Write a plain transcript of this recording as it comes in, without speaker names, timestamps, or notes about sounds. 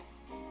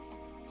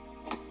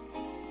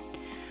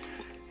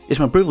It's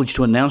my privilege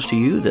to announce to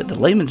you that the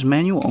Layman's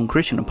Manual on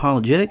Christian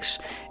Apologetics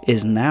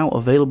is now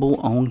available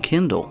on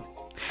Kindle.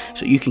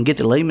 So you can get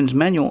the Layman's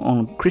Manual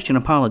on Christian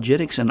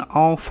Apologetics in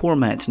all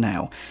formats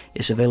now.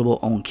 It's available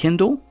on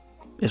Kindle,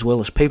 as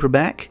well as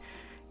paperback,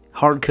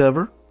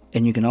 hardcover,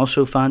 and you can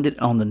also find it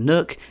on the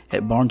Nook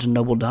at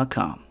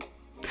barnesandnoble.com.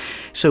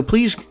 So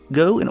please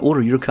go and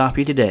order your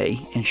copy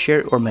today and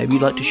share it, or maybe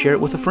you'd like to share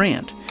it with a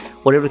friend.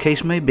 Whatever the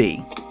case may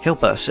be,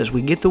 help us as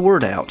we get the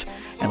word out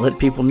and let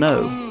people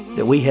know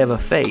that we have a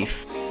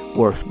faith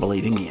worth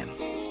believing in.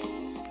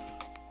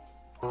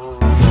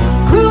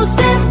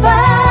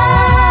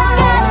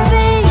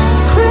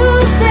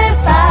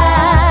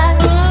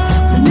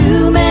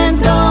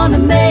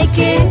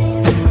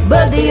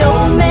 But the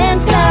old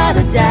man's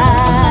gotta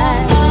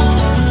die.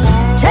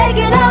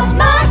 Taking off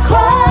my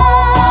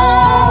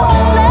cross,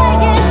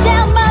 laying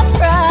down my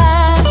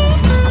pride.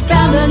 I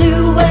found a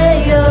new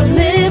way of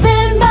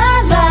living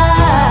my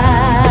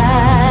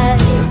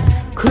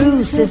life.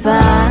 Crucified,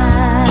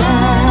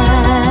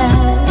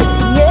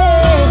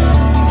 yeah.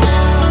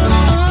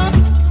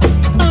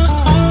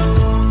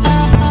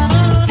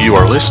 You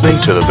are listening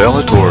to the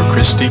Bellator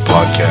Christi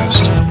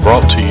podcast,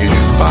 brought to you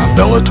by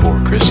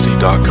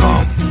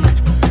BellatorChristi.com.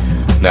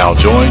 Now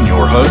join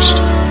your host,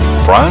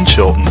 Brian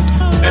Chilton,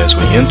 as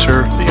we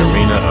enter the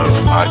arena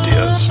of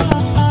ideas.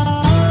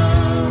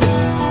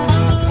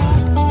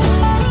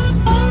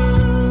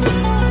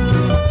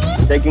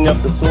 Taking up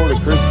the sword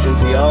of Christian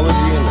theology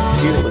and the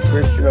shield of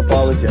Christian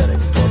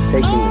apologetics, while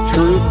taking the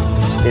truth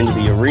into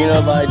the arena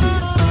of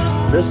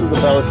ideas. This is the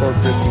Bellator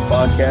Christi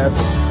podcast.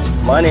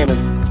 My name is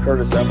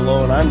Curtis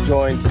Evelo, and I'm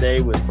joined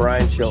today with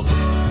Brian Chilton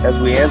as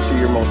we answer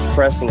your most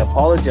pressing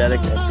apologetic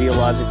and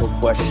theological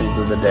questions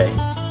of the day.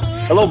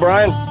 Hello,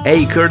 Brian.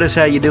 Hey, Curtis,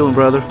 how you doing,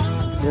 brother?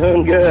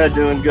 Doing good,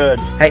 doing good.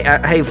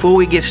 Hey, before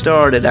we get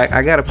started,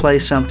 I got to play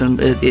something.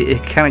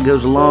 It kind of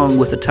goes along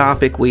with the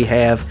topic we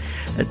have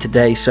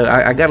today, so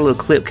I got a little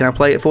clip. Can I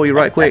play it for you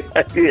right quick?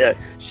 Yeah,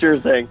 sure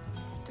thing.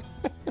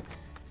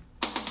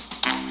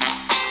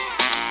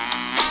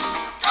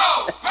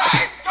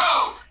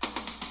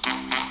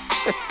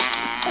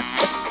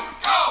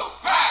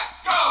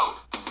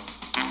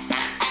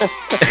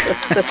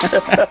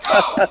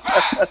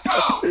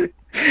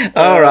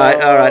 All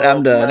right,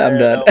 I'm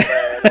done.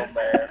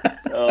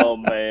 Oh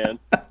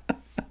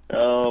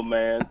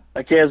man.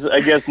 I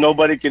guess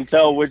nobody can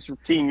tell which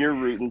team you're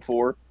rooting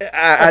for.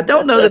 I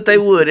don't know that they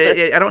would.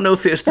 I don't know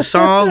if it's the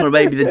song or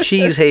maybe the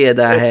cheese head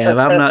I have.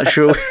 I'm not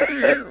sure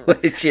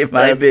which it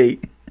might be.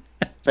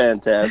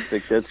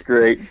 Fantastic. That's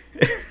great.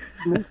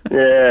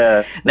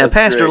 Yeah. Now,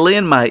 Pastor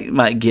great. Lynn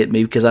might get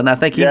me, because I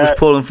think he was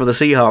pulling for the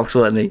Seahawks,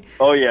 wasn't he?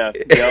 Oh yeah.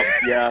 Yep.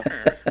 Yeah.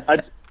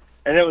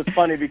 And it was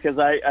funny because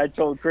I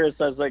told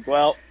Chris, I was like,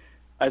 well,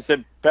 I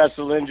said,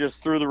 Pastor Lynn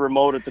just threw the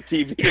remote at the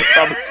TV.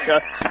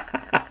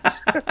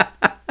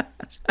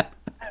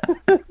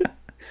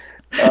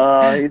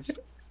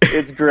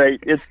 It's great.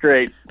 It's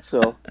great.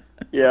 So,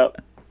 yeah,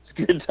 it's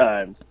good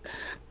times.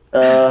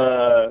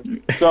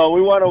 So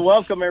we want to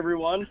welcome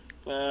everyone,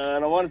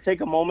 and I want to take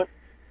a moment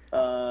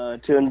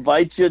to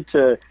invite you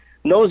to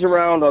nose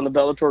around on the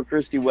Bellator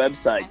Christi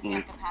website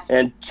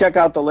and check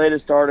out the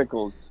latest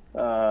articles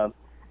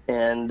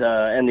and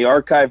the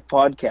archived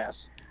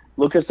podcasts.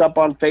 Look us up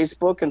on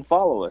Facebook and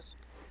follow us.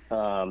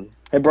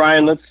 Hey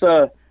Brian, let's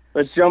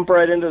jump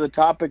right into the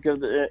topic of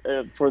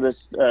for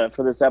this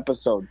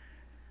episode.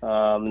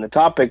 The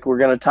topic we're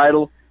going to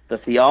title "The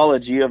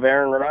Theology of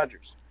Aaron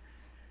Rodgers."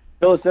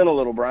 Fill us in a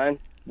little, Brian.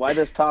 Why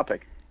this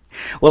topic?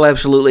 Well,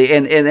 absolutely,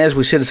 and as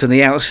we said from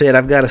the outset,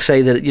 I've got to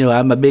say that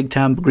I'm a big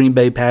time Green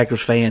Bay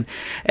Packers fan,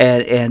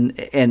 and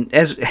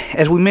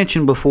as we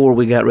mentioned before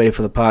we got ready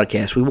for the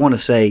podcast, we want to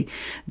say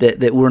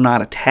that we're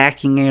not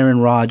attacking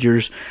Aaron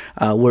Rodgers,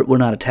 we're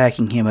not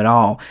attacking him at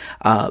all.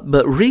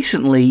 But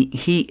recently,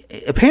 he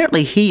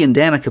and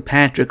Danica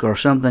Patrick are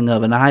something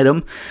of an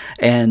item,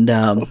 and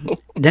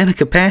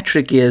Danica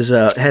Patrick has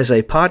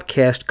a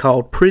podcast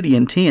called Pretty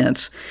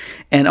Intense.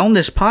 And on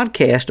this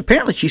podcast,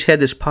 apparently she's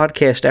had this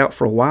podcast out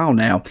for a while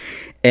now,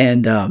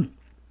 and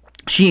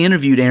she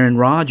interviewed Aaron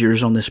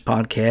Rodgers on this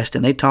podcast,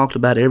 and they talked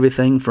about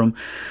everything from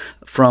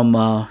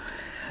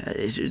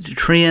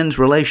trends,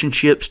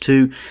 relationships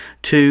to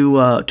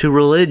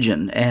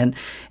religion. And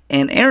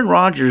Aaron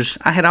Rodgers,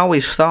 I had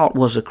always thought,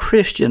 was a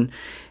Christian,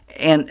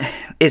 and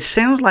it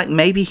sounds like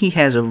maybe he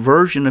has a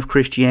version of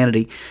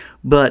Christianity,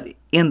 but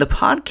in the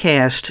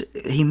podcast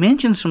he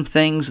mentioned some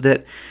things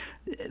that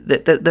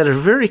are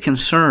very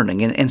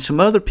concerning, and some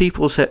other other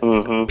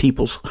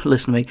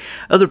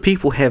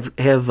people have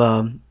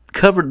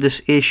covered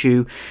this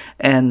issue,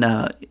 and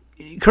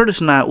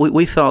Curtis and I,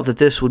 we thought that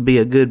this would be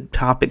a good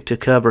topic to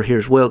cover here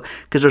as well,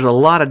 because there's a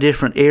lot of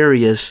different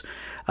areas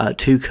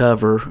to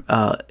cover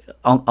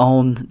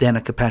on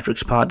Danica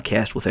Patrick's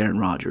podcast with Aaron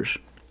Rodgers.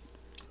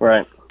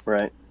 Right.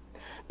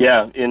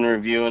 Yeah, in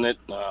reviewing it,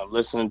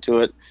 listening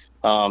to it,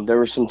 there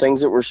were some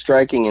things that were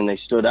striking and they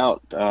stood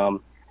out.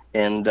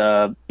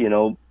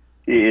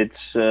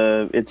 It's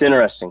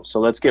interesting. So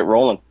let's get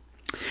rolling.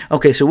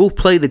 Okay, so we'll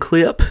play the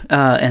clip,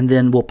 and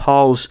then we'll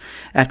pause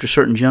after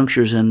certain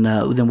junctures, and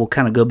then we'll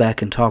kind of go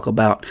back and talk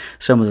about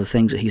some of the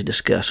things that he's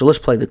discussed. So let's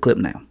play the clip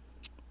now.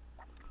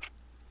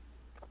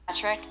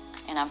 Patrick,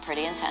 and I'm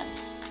pretty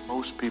intense.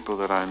 Most people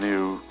that I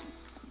knew,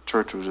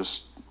 church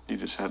was you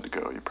just had to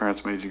go. Your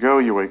parents made you go,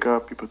 you wake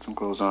up, you put some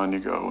clothes on, you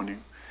go, and you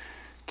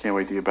can't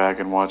wait to get back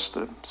and watch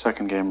the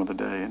second game of the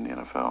day in the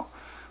NFL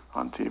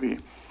on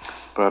TV.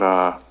 But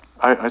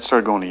I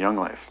started going to Young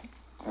Life.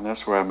 And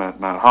that's where I met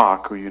Matt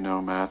Hawk, who you know,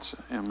 Matt.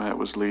 And Matt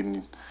was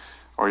leading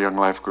our Young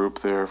Life group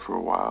there for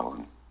a while.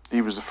 And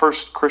he was the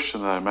first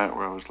Christian that I met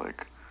where I was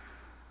like,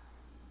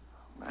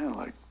 man,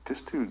 like,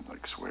 this dude,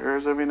 like,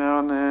 swears every now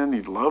and then.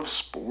 He loves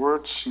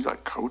sports. He,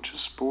 like, coaches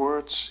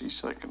sports.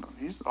 He's, like,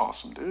 he's an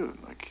awesome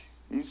dude. Like,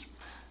 he's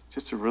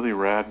just a really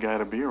rad guy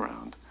to be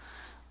around.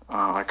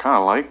 I kind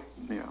of like,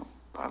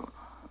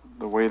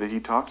 the way that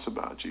he talks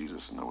about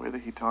Jesus and the way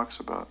that he talks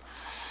about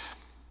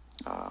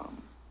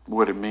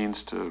what it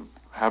means to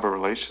have a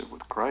relationship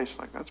with Christ.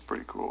 Like, that's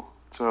pretty cool.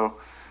 So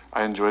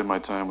I enjoyed my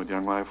time with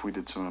Young Life. We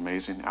did some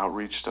amazing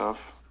outreach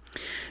stuff.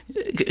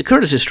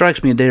 Curtis, it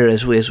strikes me there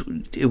as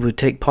it would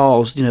take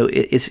pause.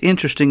 It's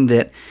interesting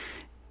that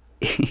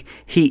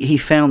he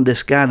found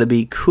this guy to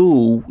be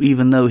cool,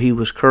 even though he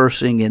was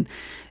cursing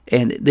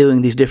and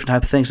doing these different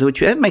type of things.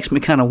 Which that makes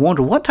me kind of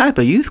wonder, what type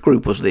of youth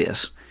group was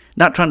this?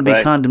 Not trying to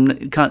be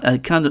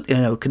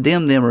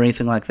condemn them or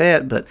anything like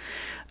that, but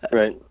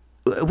right.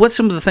 What's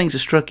some of the things that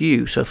struck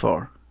you so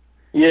far?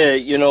 Yeah,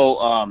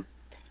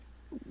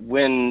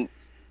 when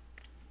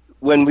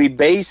we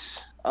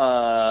base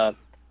our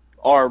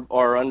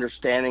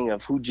understanding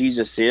of who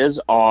Jesus is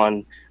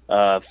on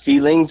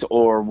feelings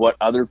or what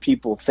other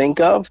people think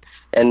of,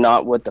 and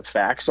not what the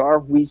facts are,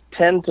 we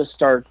tend to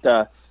start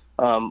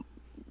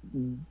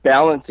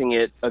balancing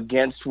it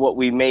against what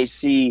we may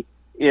see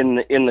in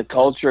the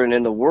culture and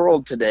in the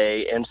world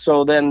today, and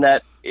so then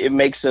that it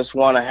makes us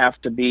want to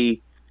have to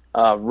be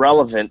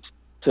relevant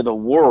to the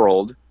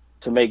world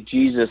to make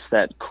Jesus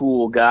that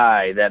cool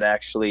guy that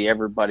actually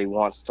everybody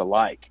wants to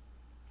like.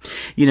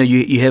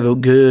 You have a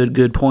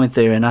good point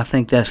there, and I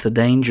think that's the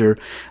danger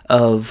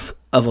of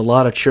a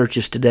lot of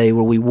churches today,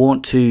 where we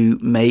want to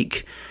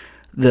make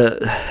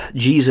the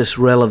Jesus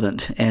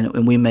relevant,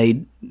 and we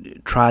may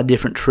try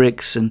different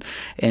tricks and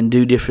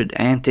do different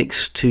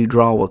antics to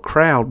draw a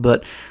crowd,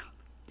 but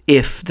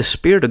if the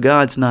Spirit of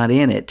God's not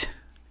in it,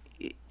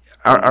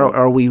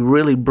 are we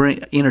really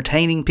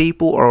entertaining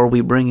people, or are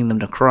we bringing them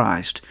to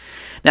Christ?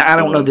 Now, I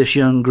don't know this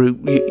Young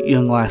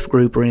Life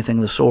group or anything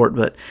of the sort,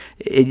 but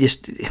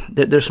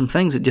there's some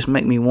things that just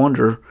make me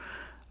wonder.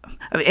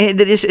 I mean,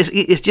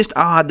 it's just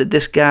odd that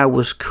this guy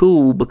was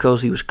cool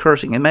because he was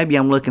cursing, and maybe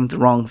I'm looking at the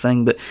wrong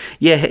thing, but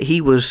yeah, he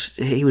was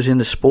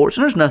into sports,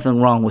 and there's nothing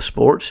wrong with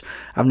sports.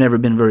 I've never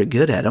been very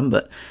good at them,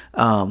 but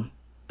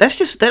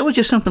that was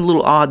just something a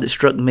little odd that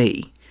struck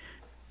me.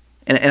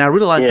 And I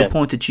really like the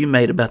point that you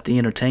made about the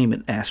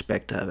entertainment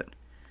aspect of it.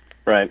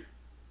 Right.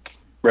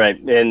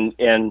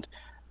 And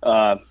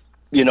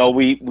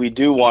we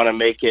do want to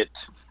make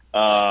it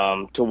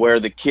to where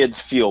the kids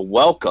feel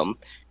welcome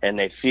and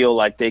they feel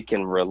like they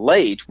can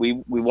relate.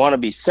 We want to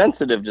be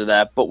sensitive to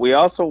that, but we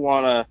also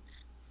want to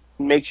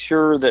make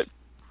sure that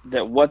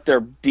what they're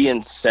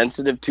being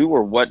sensitive to,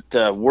 or what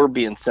we're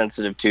being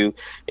sensitive to,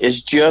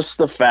 is just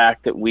the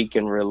fact that we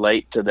can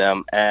relate to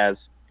them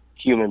as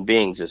human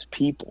beings, as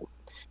people.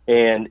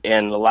 And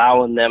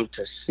allowing them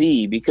to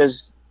see,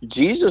 because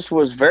Jesus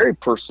was very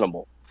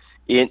personable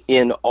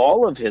in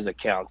all of his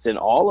accounts, in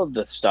all of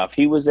the stuff.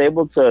 He was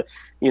able to,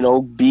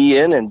 be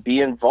in and be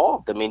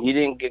involved. I mean, he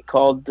didn't get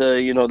called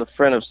the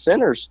friend of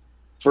sinners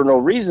for no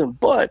reason,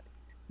 but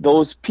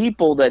those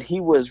people that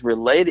he was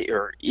related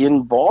or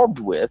involved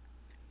with,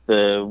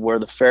 where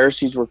the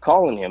Pharisees were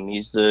calling him,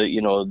 he's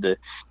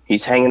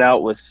he's hanging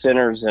out with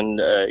sinners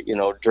and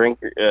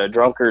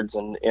drunkards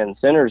and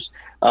sinners.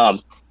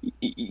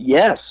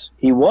 Yes,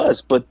 he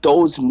was, but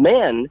those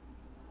men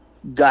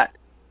got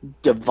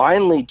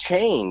divinely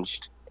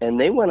changed,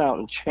 and they went out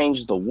and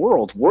changed the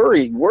world.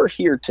 We're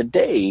here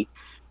today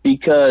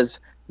because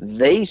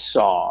they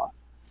saw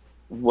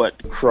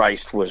what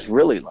Christ was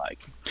really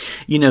like.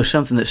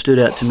 Something that stood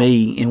out to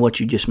me in what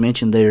you just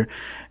mentioned there,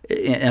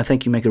 and I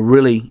think you make a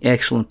really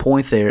excellent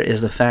point there, is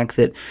the fact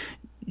that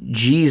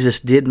Jesus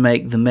did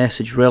make the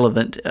message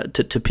relevant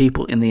to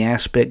people in the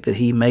aspect that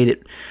he made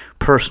it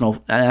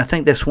personal. And I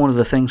think that's one of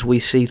the things we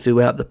see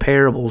throughout the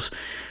parables,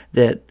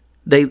 that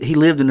he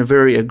lived in a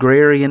very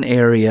agrarian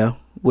area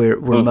where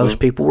most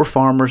people were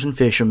farmers and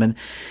fishermen,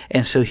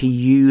 and so he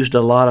used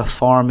a lot of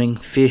farming,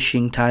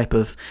 fishing type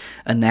of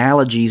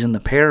analogies in the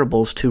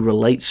parables to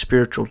relate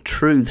spiritual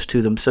truths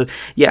to them. So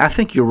yeah, I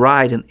think you're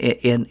right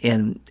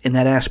in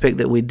that aspect,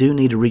 that we do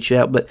need to reach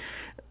out, but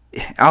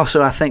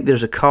also I think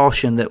there's a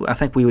caution that I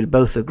think we would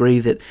both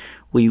agree that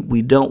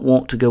we don't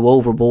want to go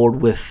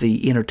overboard with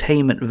the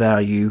entertainment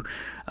value,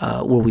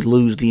 where we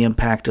lose the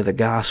impact of the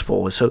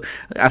gospel. So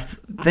I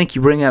think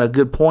you bring out a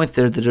good point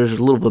there, that there's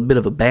a little bit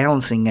of a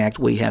balancing act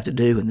we have to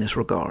do in this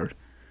regard.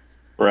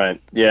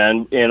 Right. Yeah,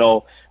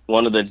 and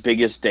one of the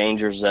biggest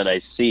dangers that I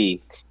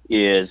see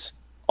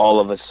is all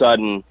of a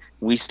sudden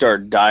we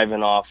start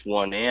diving off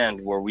one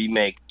end where we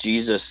make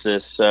Jesus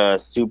this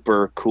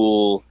super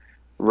cool,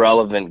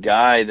 relevant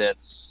guy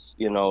that's,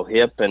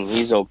 hip and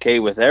he's okay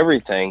with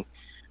everything.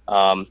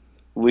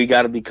 We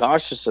got to be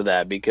cautious of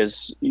that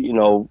because,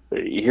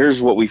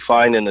 here's what we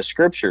find in the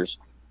scriptures.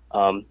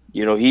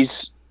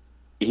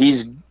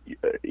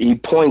 He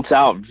points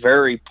out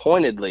very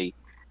pointedly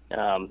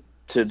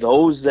to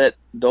those that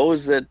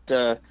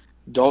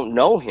don't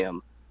know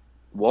him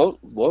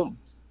won't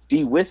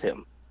be with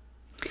him.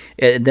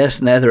 And that's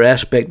another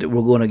aspect that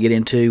we're going to get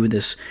into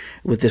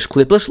with this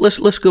clip.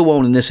 Let's go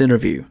on in this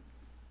interview.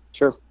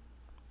 Sure.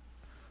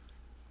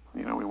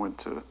 We went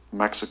to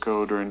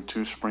Mexico during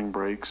 2 spring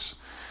breaks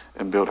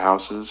and built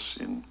houses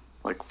in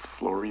like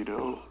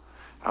Florido,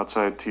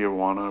 outside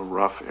Tijuana,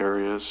 rough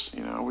areas.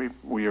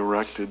 We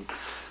erected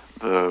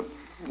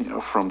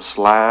from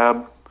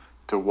slab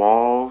to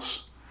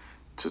walls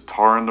to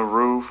tar in the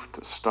roof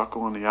to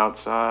stucco on the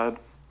outside.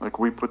 Like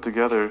we put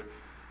together,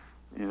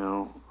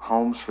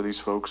 homes for these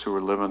folks who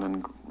were living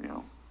in,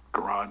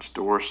 garage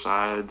door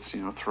sides,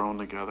 thrown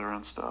together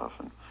and stuff.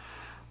 And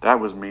that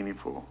was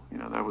meaningful.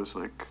 That was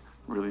like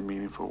really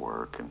meaningful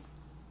work. And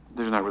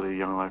there's not really a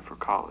Young Life for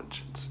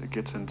college. It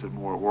gets into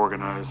more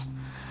organized,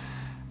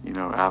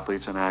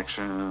 athletes in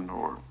action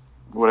or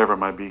whatever it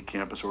might be,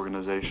 campus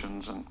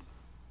organizations. And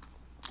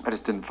I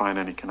just didn't find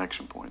any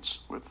connection points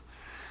with.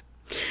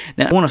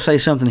 Now, I want to say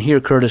something here,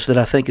 Curtis, that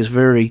I think is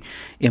very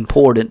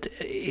important.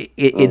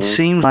 It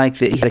seems like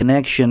that he had a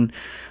connection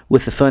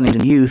with the funding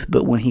and youth,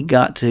 but when he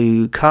got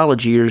to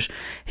college years,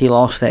 he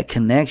lost that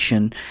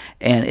connection.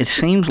 And it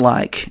seems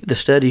like the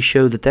studies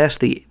show that that's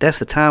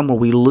the time where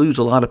we lose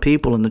a lot of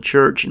people in the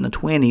church in the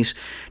 20s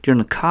during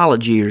the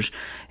college years.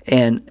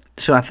 And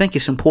so I think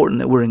it's important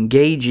that we're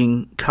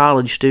engaging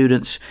college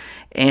students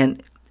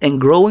and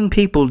growing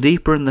people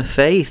deeper in the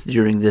faith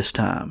during this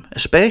time,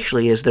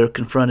 especially as they're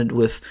confronted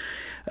with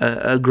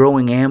a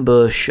growing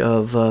ambush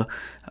of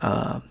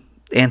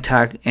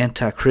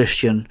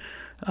anti-Christian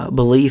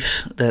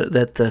beliefs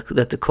that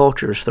the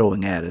culture is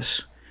throwing at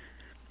us.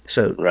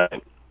 So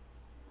right.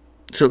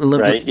 So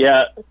right,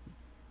 yeah.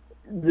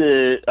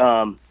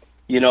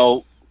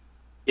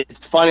 It's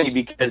funny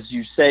because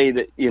you say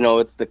that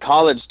it's the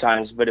college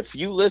times, but if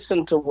you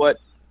listen to what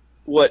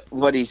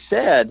he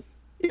said.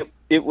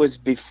 It was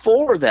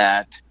before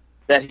that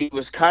he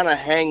was kind of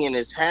hanging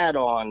his hat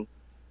on,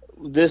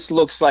 this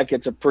looks like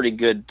it's a pretty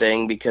good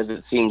thing because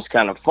it seems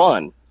kind of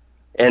fun.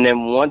 And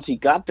then once he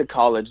got to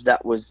college,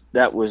 that was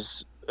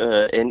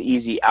an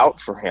easy out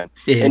for him.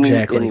 Yeah,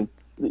 exactly. And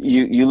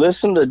you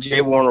listen to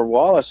J. Warner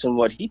Wallace and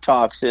what he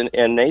talks in,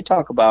 and they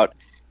talk about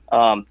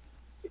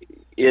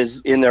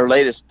is in their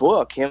latest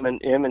book, him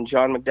and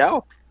John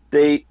McDowell,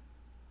 they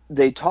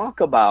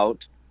talk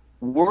about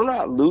we're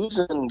not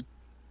losing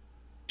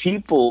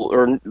people,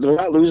 or they're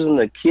not losing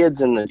the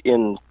kids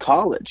in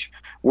college.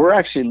 We're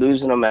actually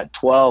losing them at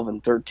 12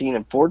 and 13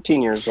 and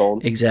 14 years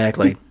old.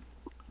 Exactly.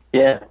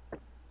 Yeah.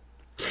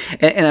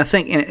 And I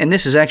think, and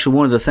this is actually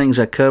one of the things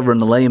I cover in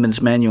the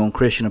Layman's Manual on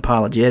Christian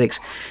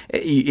Apologetics,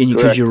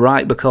 because you're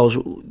right, because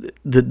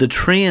the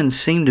trends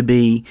seem to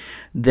be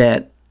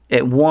that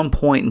at one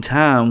point in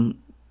time,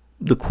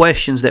 the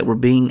questions that were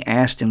being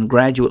asked in the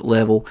graduate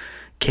level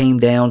came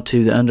down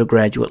to the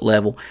undergraduate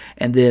level,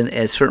 and then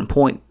at a certain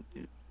point,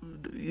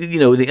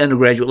 the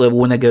undergraduate level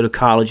when they go to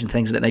college and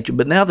things of that nature.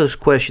 But now those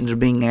questions are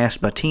being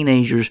asked by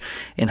teenagers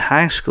in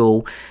high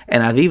school,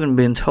 and I've even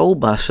been told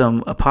by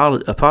some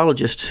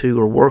apologists who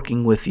are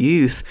working with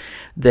youth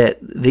that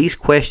these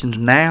questions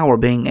now are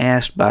being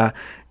asked by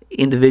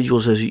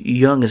individuals as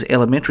young as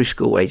elementary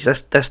school age.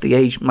 That's the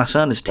age. My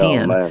son is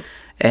 10. Oh,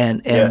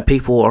 and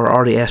people are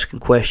already asking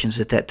questions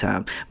at that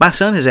time. My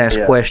son has asked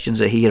questions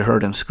that he had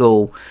heard in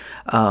school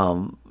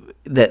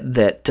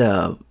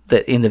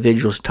that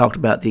individuals talked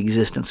about the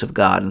existence of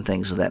God and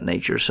things of that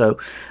nature. So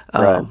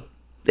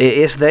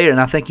it's there, and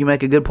I think you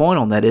make a good point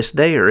on that. It's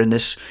there, and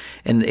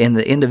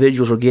the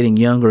individuals are getting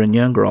younger and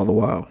younger all the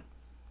while.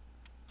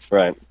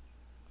 Right.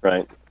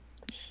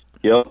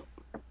 Yep.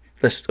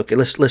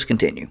 Let's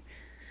continue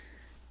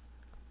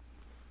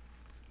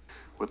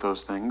with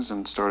those things,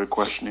 and started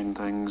questioning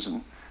things,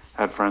 and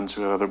had friends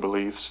who had other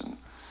beliefs, and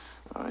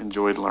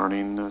enjoyed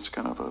learning. That's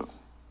kind of a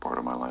part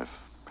of my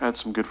life. Had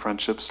some good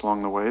friendships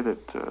along the way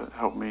that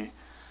helped me,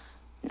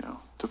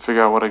 to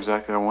figure out what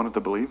exactly I wanted to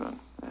believe in.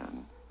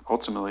 And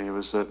ultimately, it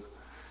was that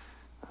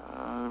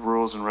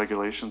rules and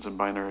regulations and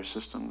binary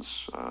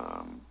systems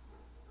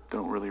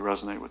don't really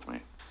resonate with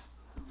me.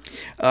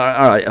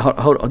 All right,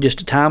 hold on,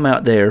 just a time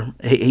out there.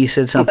 He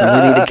said something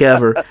we need to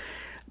cover.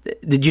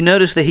 Did you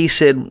notice that he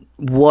said,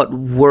 "What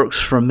works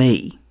for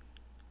me"?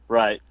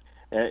 Right.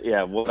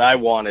 Yeah. What I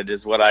wanted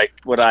is what I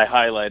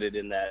highlighted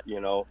in that.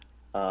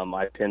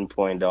 I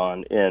pinpoint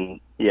on,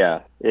 and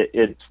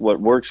it's what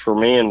works for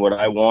me and what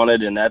I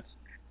wanted, and that's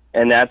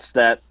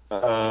the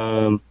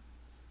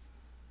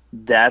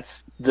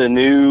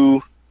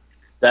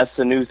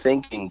new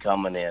thinking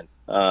coming in.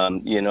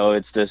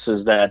 This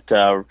is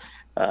that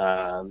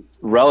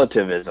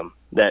relativism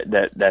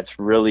that's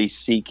really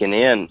sinking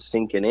in,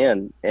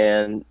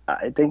 and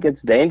I think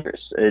it's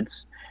dangerous.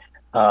 It's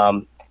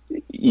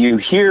you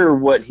hear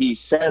what he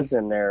says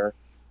in there,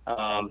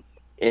 and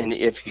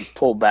if you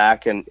pull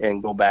back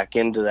and go back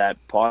into that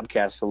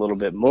podcast a little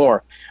bit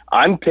more,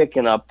 I'm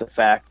picking up the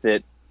fact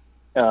that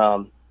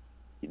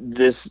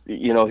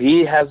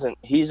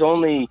he's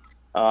only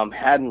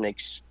had an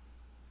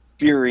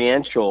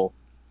experiential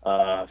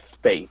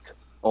faith.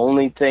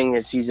 Only thing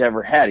that he's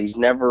ever had. He's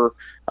never,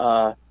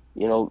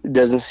 it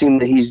doesn't seem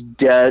that he's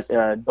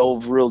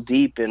dove real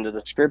deep into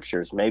the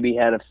scriptures. Maybe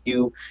had a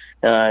few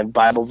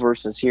Bible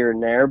verses here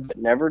and there, but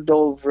never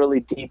dove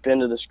really deep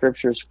into the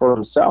scriptures for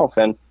himself.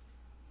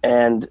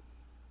 And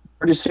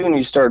pretty soon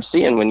you start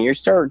seeing, when you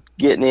start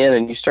getting in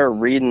and you start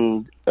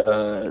reading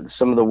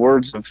some of the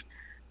words of,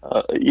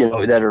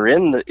 that are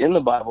in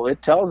the Bible,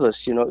 it tells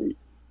us,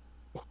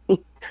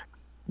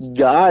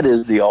 God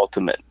is the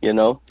ultimate,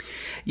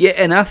 Yeah,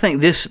 and I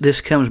think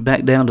this comes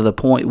back down to the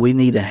point we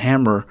need to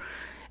hammer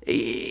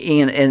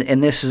in,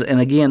 and this is, and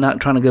again,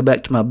 not trying to go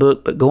back to my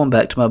book, but going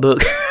back to my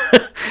book,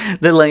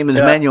 The Layman's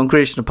Manual on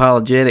Christian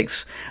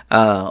Apologetics,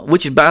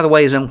 which is, by the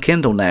way, is on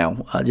Kindle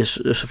now,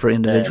 just for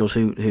individuals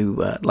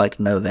who like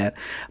to know that.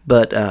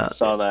 But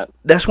saw that.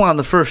 That's why in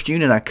the first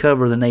unit I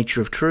cover the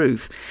nature of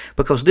truth,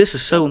 because this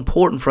is so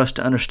important for us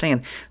to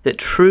understand that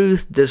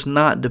truth does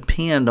not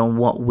depend on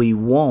what we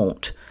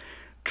want.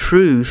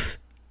 Truth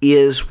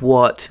is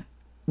what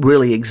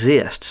really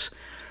exists.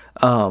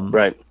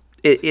 Right.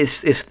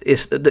 It's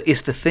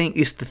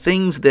the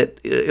things that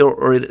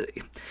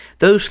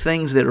those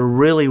things that are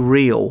really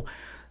real.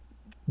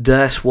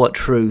 That's what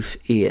truth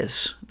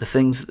is. The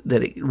things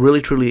that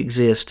really truly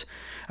exist.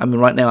 I mean,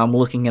 right now I'm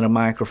looking at a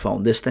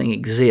microphone. This thing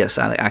exists.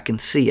 I can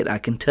see it. I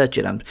can touch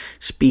it. I'm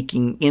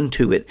speaking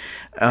into it.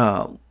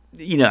 I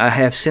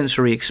have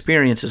sensory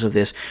experiences of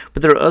this,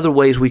 but there are other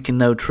ways we can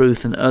know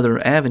truth in other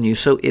avenues.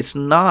 So it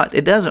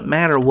doesn't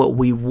matter what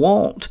we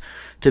want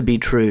to be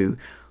true.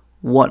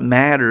 What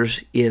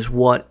matters is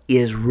what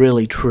is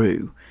really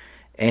true.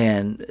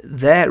 And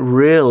that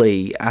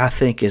really, I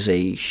think, is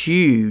a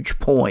huge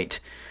point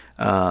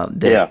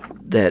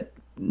that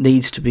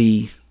needs to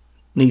be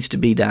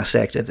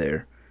dissected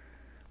there.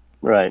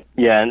 Right.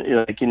 Yeah,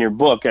 and like in your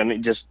book, I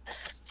mean, just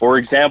for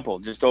example,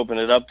 just open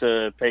it up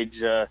to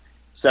page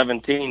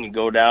 17, you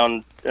go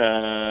down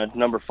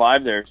number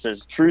 5 there. It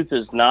says truth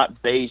is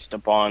not based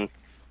upon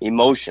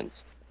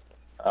emotions.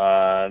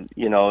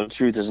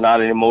 Truth is not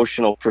an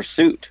emotional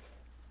pursuit,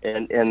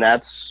 and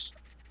that's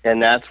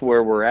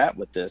where we're at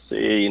with this.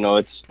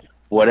 It's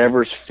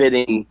whatever's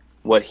fitting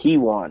what he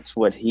wants,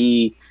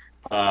 whatever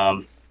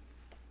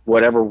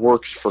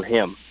works for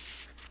him.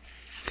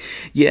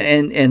 Yeah,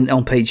 and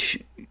on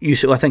page,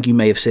 I think you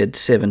may have said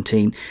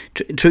 17.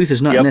 Truth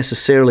is not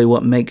necessarily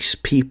what makes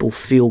people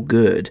feel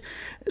good.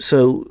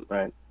 So,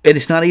 right. And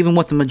it's not even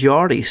what the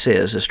majority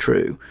says is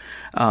true.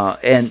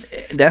 And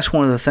that's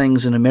one of the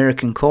things in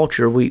American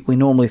culture. We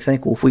normally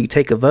think, well, if we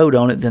take a vote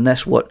on it, then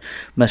that's what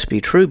must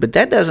be true. But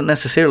that doesn't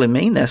necessarily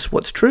mean that's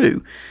what's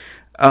true.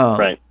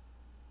 Right.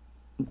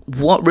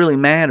 What really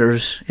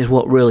matters is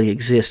what really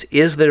exists.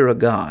 Is there a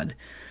God?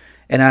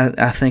 And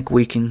I think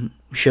we can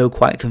show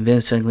quite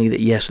convincingly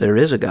that, yes, there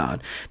is a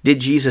God. Did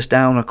Jesus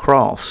die on a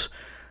cross?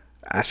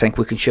 I think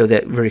we can show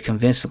that very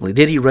convincingly.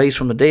 Did he raise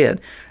from the dead?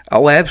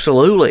 Oh,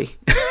 absolutely.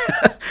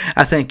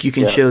 I think you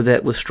can show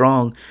that with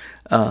strong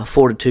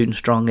fortitude and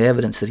strong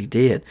evidence that he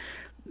did.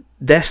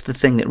 That's the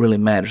thing that really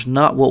matters,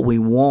 not what we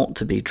want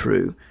to be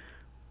true,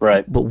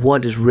 right? But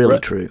what is really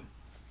true.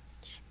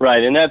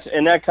 Right, and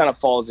that kind of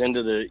falls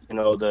into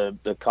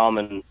the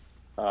common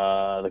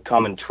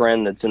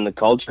trend that's in the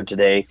culture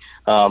today.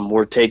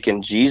 We're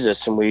taking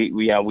Jesus and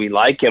we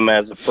like him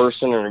as a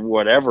person or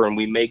whatever, and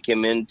we make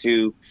him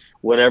into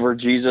whatever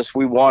Jesus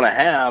we want to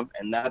have,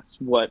 and that's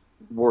what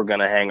we're going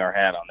to hang our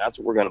hat on. That's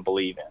what we're going to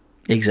believe in.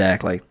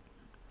 Exactly.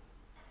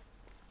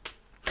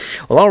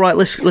 Well, all right,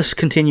 let's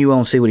continue on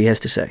and see what he has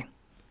to say.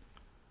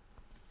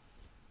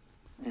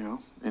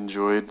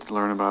 Enjoyed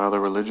learning about other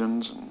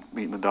religions and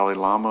meeting the Dalai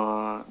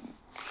Lama.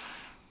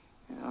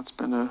 It's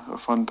been a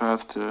fun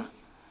path to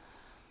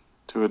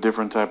a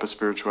different type of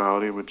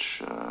spirituality,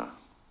 which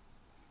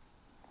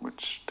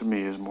to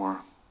me is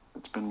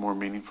it's been more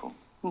meaningful.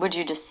 Would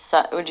you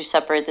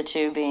separate the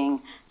two,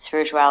 being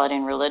spirituality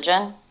and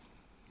religion?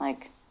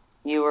 Like,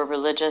 you were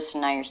religious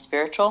and now you're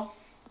spiritual?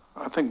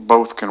 I think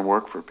both can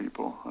work for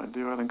people. I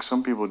do. I think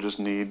some people just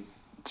need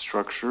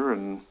structure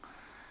and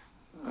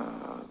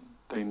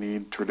they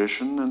need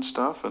tradition and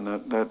stuff, and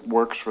that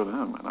works for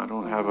them. And I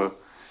don't have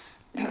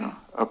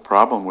a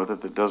problem with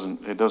it. It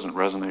doesn't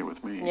resonate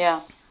with me.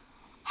 Yeah.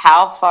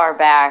 How far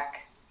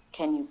back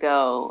can you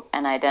go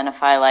and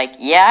identify,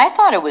 I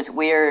thought it was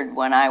weird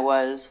when I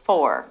was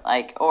 4,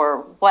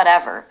 or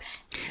whatever?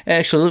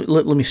 Actually,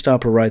 let me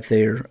stop her right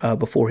there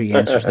before he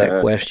answers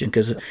that question,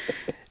 because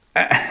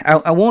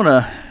I want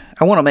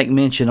to make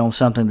mention on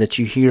something that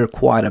you hear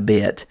quite a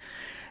bit,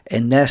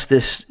 and that's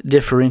this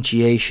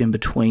differentiation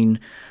between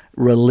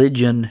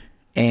religion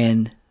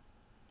and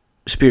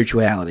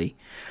spirituality.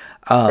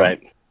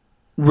 Right.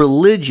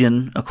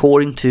 Religion,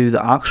 according to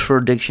the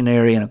Oxford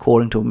Dictionary and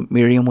according to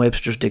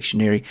Merriam-Webster's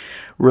dictionary,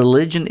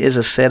 religion is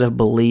a set of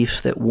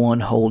beliefs that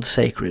one holds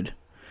sacred.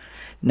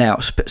 Now,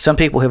 some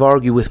people have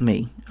argued with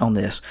me on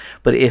this,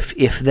 but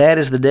if that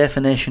is the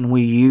definition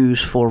we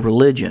use for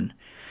religion,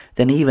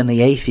 then even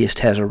the atheist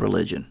has a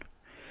religion.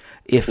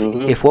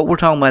 If what we're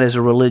talking about is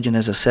a religion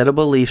is a set of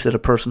beliefs that a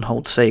person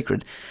holds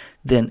sacred,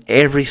 then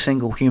every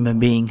single human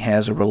being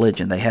has a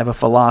religion. They have a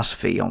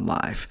philosophy on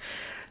life.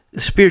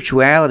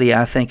 Spirituality,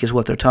 I think, is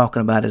what they're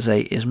talking about.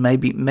 Is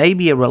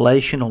maybe a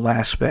relational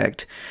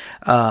aspect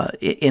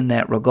in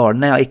that regard.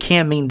 Now, it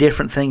can mean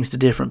different things to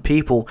different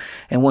people.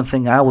 And one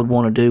thing I would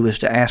want to do is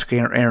to ask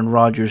Aaron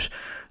Rodgers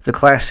the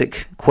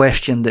classic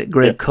question that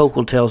Greg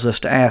Kokel tells us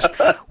to ask: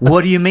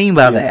 "What do you mean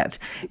by that?"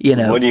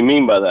 What do you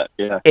mean by that?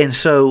 Yeah. And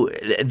so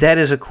that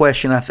is a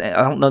question I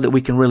don't know that we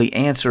can really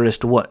answer as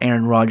to what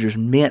Aaron Rodgers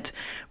meant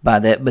by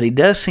that. But he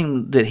does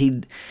seem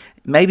that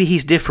maybe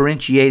he's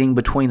differentiating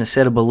between a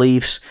set of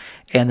beliefs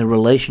and the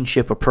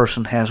relationship a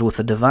person has with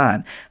the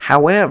divine.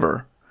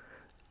 However,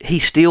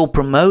 he's still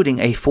promoting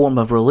a form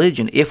of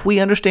religion. If we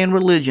understand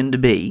religion to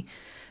be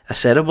a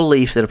set of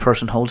beliefs that a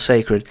person holds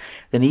sacred,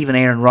 then even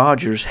Aaron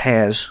Rodgers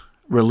has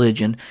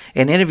religion.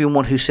 And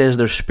anyone who says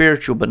they're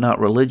spiritual but not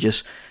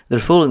religious, they're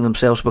fooling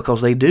themselves,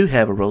 because they do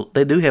have a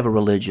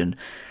religion.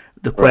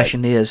 The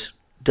question is,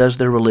 does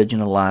their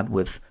religion align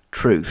with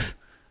truth?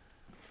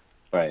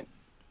 Right.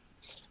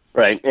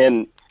 Right,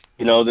 and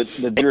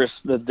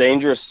the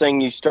dangerous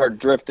thing, you start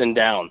drifting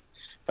down.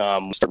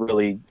 Start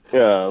really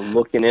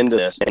looking into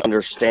this and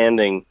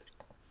understanding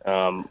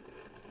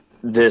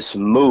this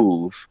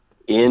move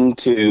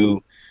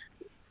into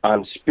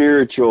I'm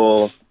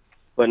spiritual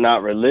but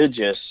not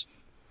religious.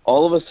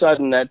 All of a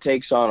sudden, that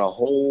takes on a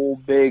whole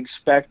big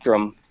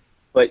spectrum,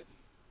 but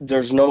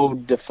there's no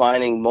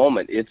defining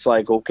moment. It's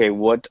like, okay,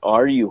 what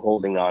are you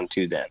holding on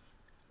to then?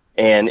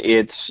 And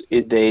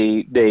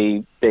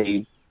they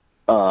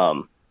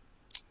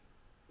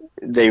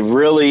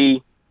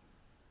really,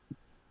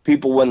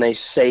 people, when they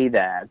say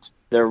that,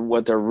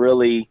 what they're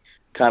really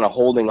kind of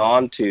holding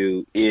on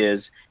to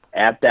is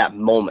at that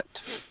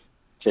moment.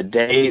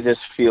 Today,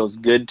 this feels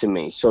good to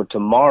me. So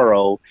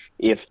tomorrow,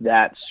 if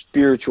that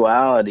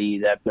spirituality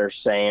that they're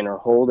saying or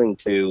holding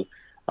to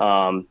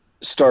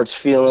starts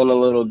feeling a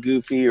little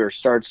goofy, or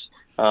starts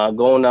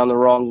going down the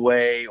wrong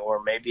way,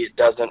 or maybe it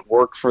doesn't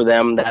work for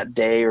them that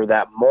day or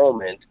that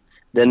moment,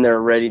 then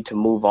they're ready to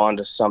move on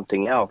to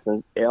something else.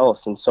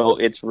 And so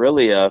it's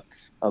really a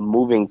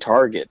moving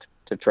target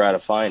to try to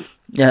find.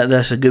 Yeah,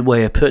 that's a good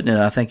way of putting it.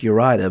 I think you're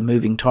right. A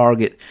moving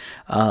target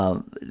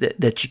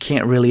that you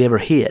can't really ever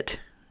hit.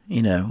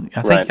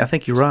 I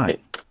think you're right.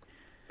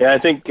 Yeah, I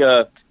think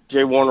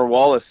J. Warner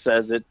Wallace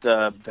says it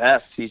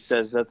best. He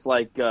says that's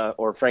like,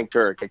 or Frank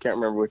Turek, I can't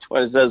remember which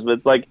one it says, but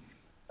it's like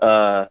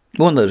one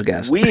of those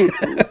guys. We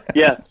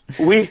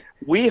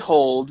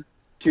hold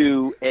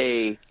to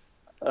a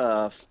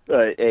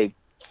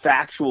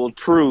factual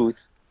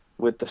truth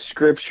with the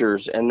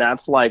scriptures, and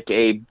that's like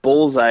a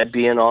bullseye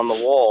being on the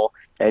wall,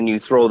 and you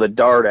throw the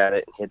dart at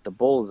it and hit the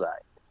bullseye.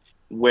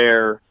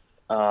 Where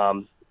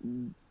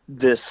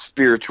this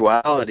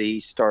spirituality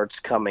starts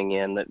coming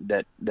in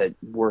that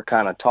we're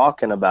kind of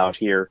talking about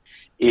here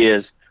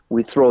is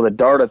we throw the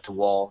dart at the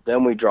wall,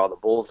 then we draw the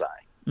bullseye.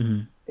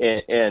 Mm-hmm.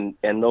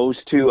 And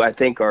those two, I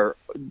think, are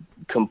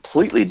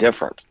completely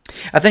different.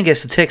 I think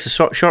it's the Texas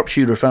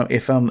sharpshooter,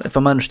 if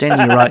I'm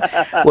understanding you right,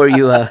 where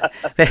you and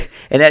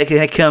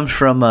that comes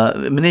from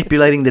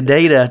manipulating the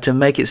data to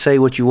make it say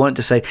what you want it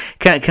to say.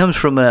 Kind of comes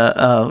from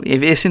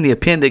if it's in the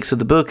appendix of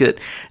the book.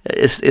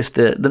 It's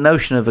the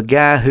notion of a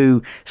guy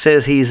who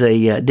says he's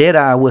a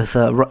deadeye with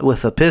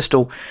a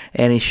pistol,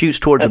 and he shoots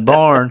towards a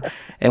barn.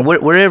 And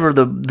wherever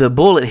the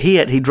bullet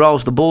hit, he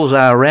draws the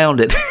bullseye around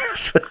it.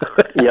 So,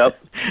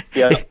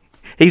 Yep.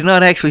 He's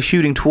not actually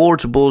shooting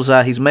towards the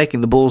bullseye. He's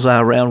making the bullseye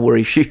around where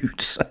he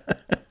shoots.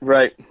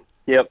 Right.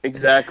 Yep.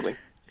 Exactly.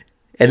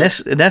 And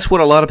that's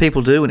what a lot of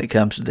people do when it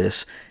comes to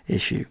this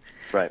issue.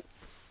 Right.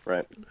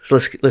 So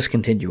let's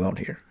continue on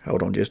here.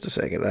 Hold on just a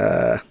second.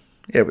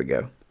 There we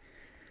go.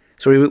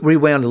 So we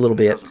rewound a little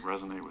bit. Doesn't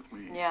resonate with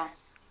me. Yeah.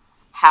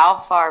 How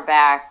far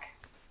back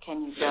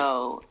can you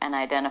go and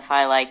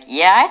identify, like,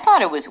 yeah, I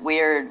thought it was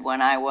weird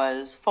when I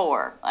was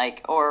 4,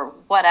 like, or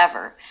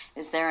whatever?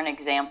 Is there an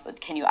example?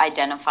 Can you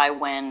identify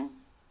when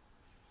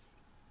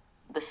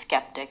the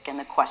skeptic and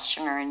the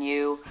questioner in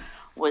you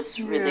was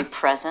really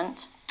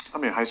present? I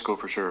mean, high school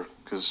for sure,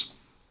 because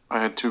I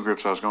had 2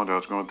 groups I was going to. I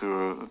was going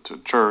to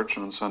church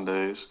on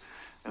Sundays,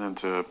 and then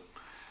to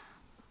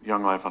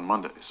Young Life on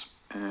Mondays.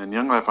 And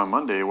Young Life on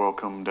Monday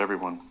welcomed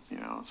everyone.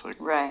 It's like,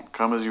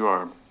 come as you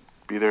are.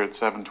 Be there at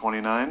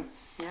 7:29.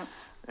 Yep.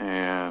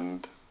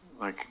 And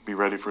be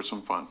ready for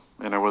some fun.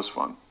 And it was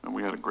fun, and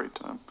we had a great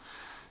time.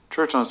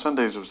 Church on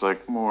Sundays was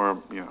like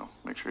more,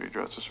 make sure you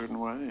dress a certain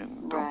way,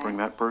 and don't bring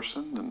that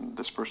person, and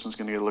this person's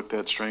going to get looked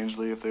at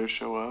strangely if they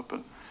show up.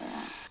 And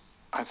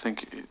I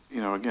think,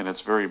 again,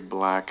 it's very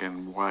black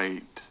and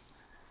white,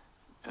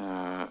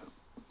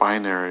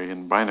 binary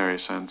in binary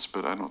sense,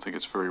 but I don't think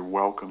it's very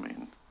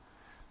welcoming.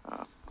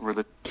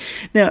 religion.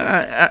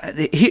 Now,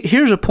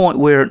 here's a point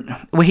where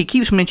when he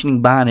keeps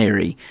mentioning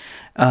binary,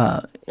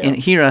 and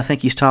here I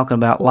think he's talking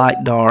about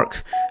light,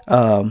 dark.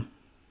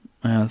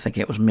 I think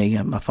it was me.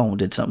 My phone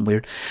did something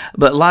weird.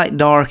 But light,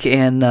 dark,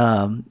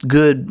 and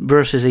good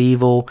versus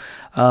evil,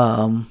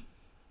 and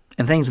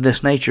things of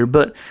this nature.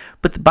 But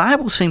the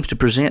Bible seems to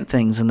present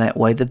things in that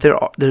way, that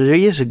there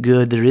is a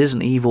good, there is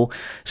an evil.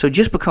 So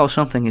just because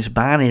something is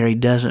binary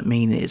doesn't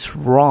mean it's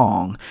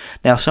wrong.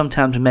 Now,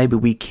 sometimes maybe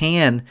we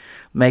can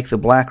make the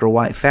black or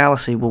white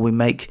fallacy where we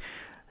make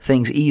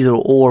things either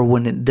or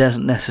when it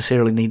doesn't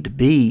necessarily need to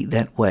be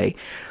that way.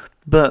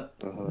 But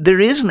there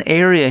is an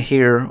area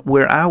here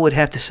where I would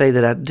have to say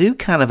that I do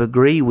kind of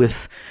agree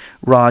with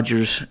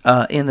Rodgers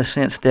in the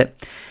sense that,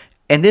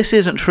 and this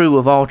isn't true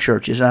of all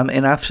churches.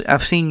 And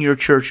I've seen your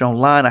church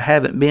online. I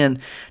haven't been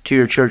to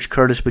your church,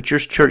 Curtis, but your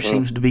church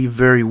seems to be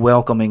very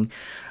welcoming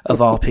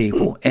of all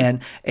people.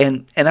 And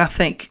I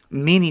think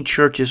many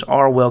churches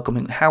are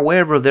welcoming.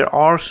 However, there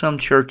are some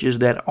churches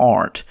that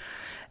aren't.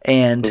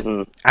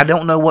 And I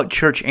don't know what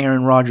church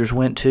Aaron Rodgers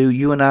went to.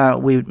 You and I,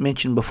 we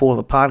mentioned before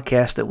the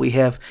podcast that we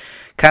have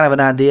kind of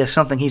an idea.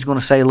 Something he's going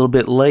to say a little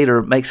bit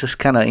later makes us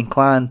kind of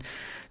inclined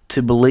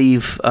to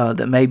believe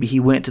that maybe he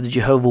went to the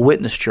Jehovah's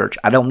Witness church.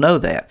 I don't know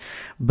that.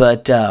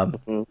 But I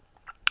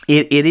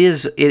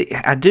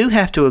do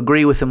have to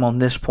agree with him on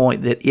this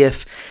point, that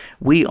if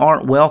we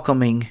aren't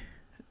welcoming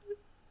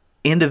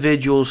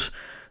individuals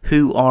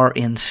who are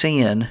in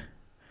sin,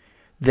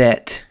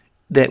 that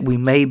we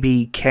may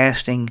be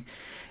casting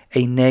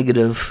a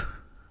negative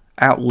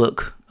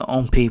outlook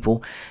on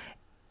people.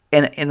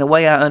 And the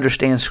way I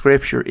understand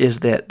Scripture is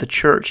that the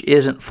church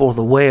isn't for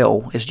the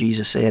well, as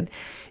Jesus said.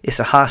 It's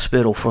a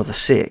hospital for the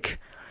sick.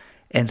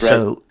 And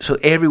so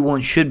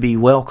everyone should be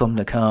welcome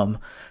to come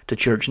to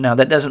church. Now,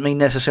 that doesn't mean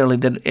necessarily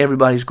that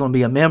everybody's going to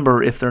be a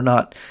member if they're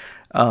not,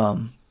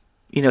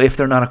 if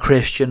they're not a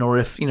Christian, or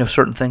if,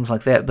 certain things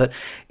like that. But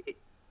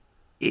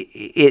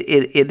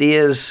it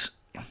is...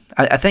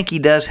 I think he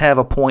does have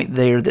a point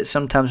there, that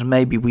sometimes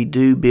maybe we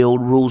do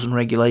build rules and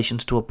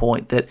regulations to a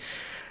point that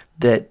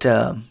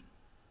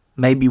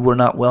maybe we're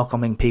not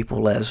welcoming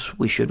people as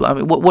we should. I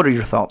mean, what are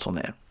your thoughts on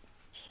that?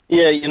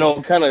 Yeah,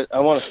 I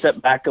want to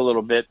step back a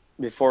little bit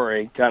before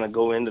I kind of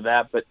go into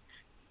that. But,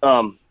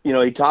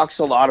 he talks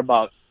a lot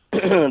about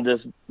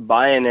this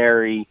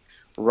binary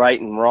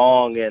right and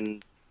wrong,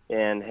 and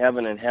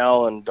heaven and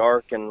hell, and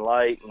dark and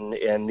light,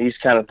 and these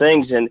kind of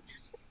things.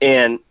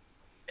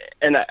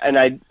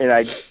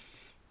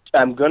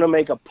 I'm going to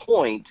make a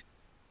point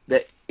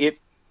that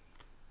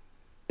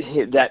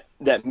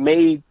that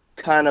may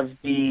kind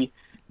of be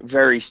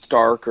very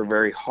stark or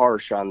very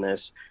harsh on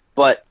this,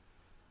 but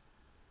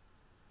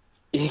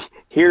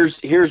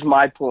here's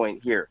my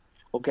point here.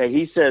 Okay,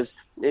 he says,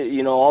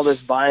 all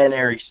this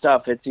binary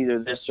stuff, it's either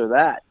this or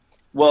that.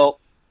 Well,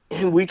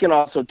 we can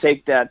also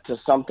take that to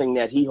something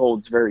that he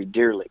holds very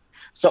dearly,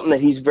 something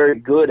that he's very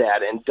good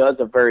at and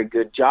does a very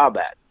good job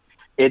at.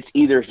 It's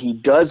either he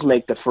does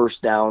make the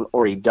first down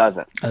or he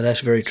doesn't. Oh, that's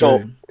very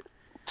true.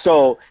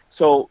 So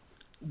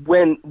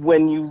when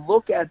you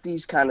look at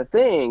these kind of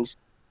things,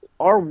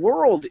 our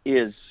world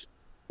is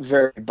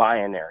very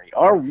binary.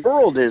 Our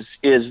world is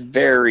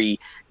very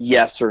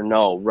yes or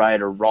no, right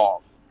or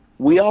wrong.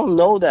 We all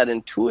know that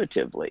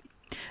intuitively,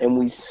 and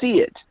we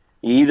see it.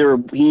 He either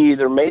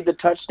made the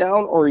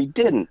touchdown or he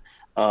didn't.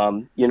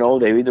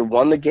 They either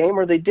won the game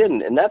or they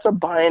didn't. And that's a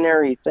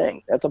binary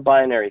thing. That's a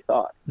binary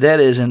thought. That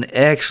is an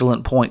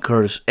excellent point,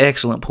 Curtis.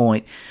 Excellent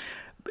point.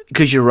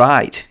 Because you're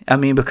right. I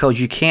mean,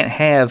 because you can't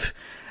have,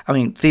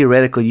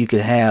 theoretically you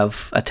could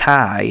have a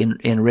tie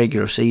in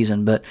regular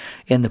season, but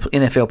in the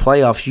NFL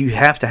playoffs, you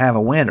have to have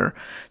a winner.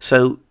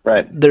 So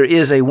There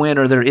is a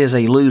winner, there is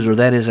a loser.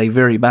 That is a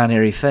very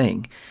binary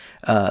thing.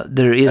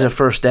 There is a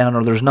first down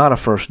or there's not a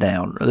first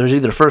down. Or there's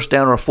either a first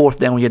down or a fourth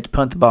down when you have to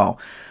punt the ball.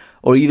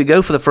 Or you either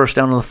go for the first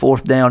down or the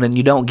fourth down and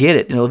you don't get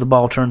it. The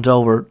ball turns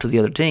over to the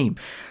other team.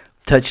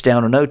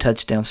 Touchdown or no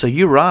touchdown. So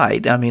you're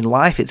right.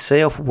 Life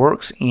itself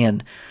works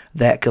in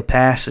that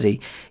capacity.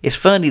 It's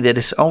funny that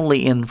it's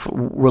only in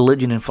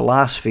religion and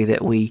philosophy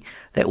that we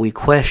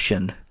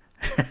question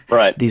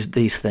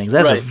these things.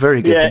 That's a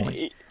very good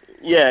point.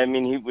 Yeah,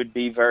 he would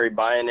be very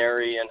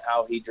binary in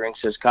how he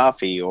drinks his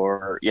coffee,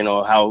 or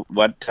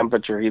what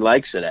temperature he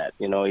likes it at.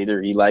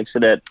 Either he likes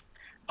it at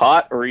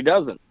hot or he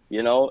doesn't.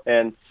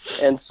 And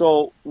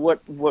so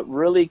what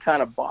really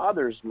kind of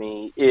bothers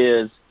me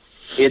is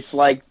it's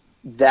like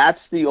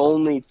that's the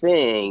only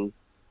thing.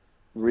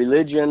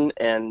 Religion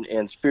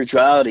and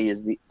spirituality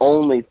is the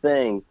only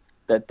thing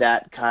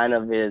that kind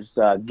of is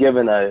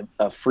given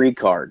a free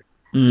card.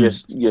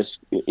 Just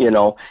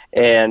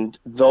and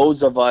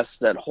those of us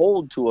that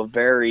hold to a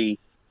very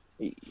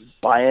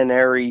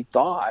binary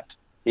thought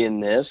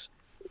in this,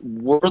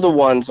 we're the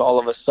ones all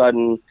of a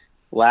sudden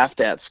laughed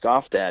at,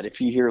 scoffed at.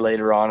 If you hear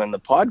later on in the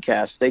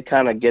podcast, they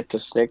kind of get to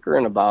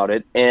snickering about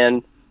it.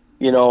 And,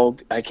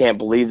 I can't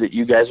believe that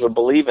you guys would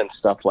believe in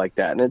stuff like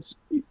that. And it's,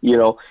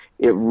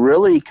 it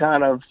really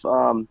kind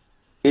of,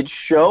 it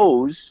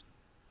shows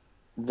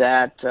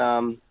that,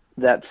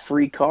 that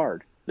free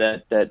card.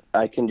 that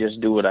I can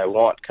just do what I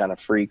want kind of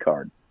free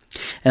card.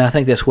 And I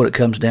think that's what it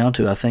comes down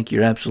to. I think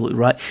you're absolutely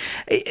right.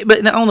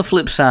 But now on the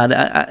flip side,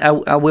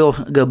 I will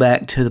go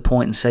back to the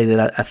point and say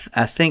that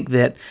I think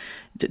that,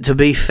 to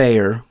be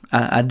fair,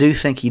 I do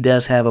think he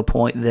does have a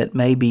point that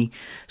maybe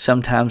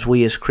sometimes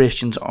we as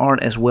Christians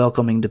aren't as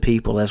welcoming to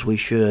people as we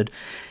should.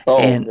 Oh,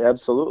 and,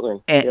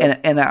 absolutely.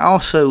 And I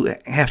also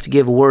have to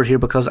give a word here,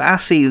 because I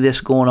see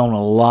this going on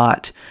a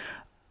lot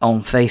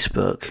on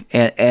Facebook.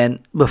 And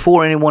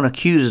before anyone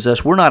accuses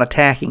us, we're not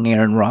attacking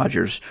Aaron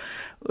Rodgers.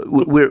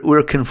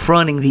 We're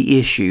confronting the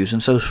issues.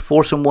 And so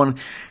before someone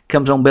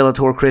comes on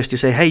Bellator Christi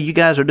say, hey, you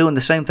guys are doing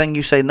the same thing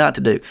you say not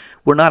to do,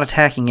 we're not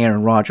attacking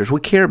Aaron Rodgers.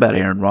 We care about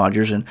Aaron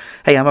Rodgers. And,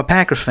 hey, I'm a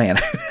Packers fan.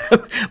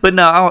 But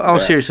no, all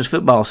seriousness,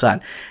 football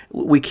aside,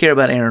 we care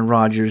about Aaron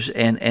Rodgers.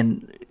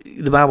 And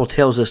the Bible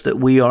tells us that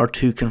we are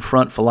to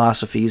confront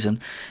philosophies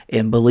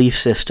and belief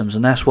systems,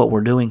 and that's what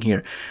we're doing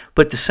here.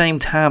 But at the same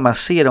time, I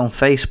see it on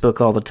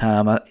Facebook all the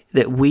time,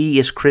 that we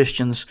as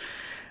Christians,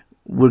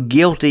 we're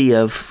guilty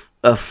of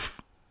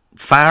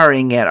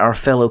firing at our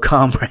fellow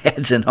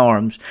comrades in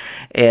arms,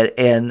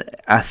 and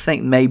I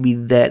think maybe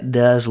that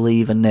does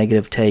leave a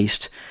negative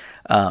taste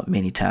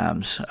many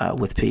times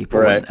with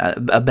people, right.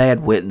 and a bad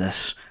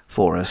witness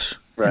for us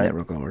in that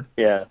regard.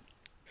 Yeah,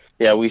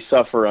 we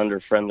suffer under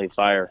friendly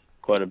fire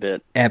quite a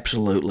bit.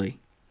 Absolutely.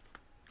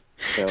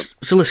 Yep.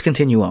 So let's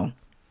continue on.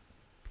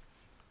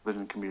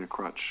 Religion can be a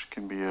crutch,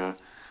 can be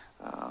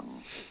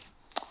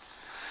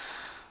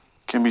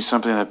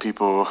something that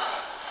people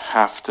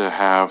have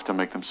to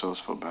make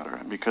themselves feel better.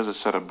 And because it's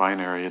set up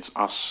binary, it's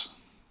us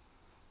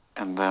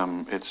and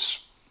them.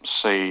 It's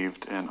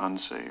saved and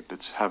unsaved.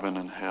 It's heaven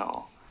and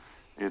hell.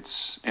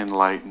 It's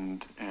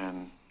enlightened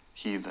and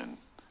heathen.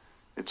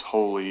 It's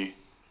holy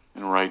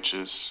and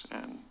righteous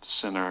and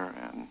sinner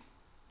and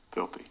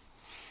filthy.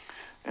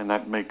 And I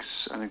think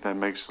that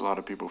makes a lot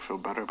of people feel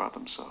better about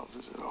themselves.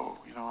 Is that,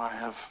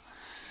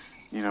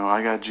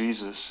 I got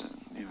Jesus, and,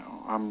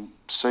 I'm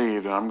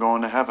saved, and I'm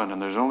going to heaven,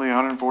 and there's only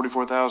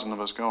 144,000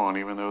 of us going,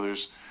 even though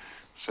there's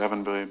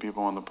 7 billion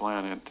people on the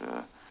planet.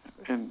 I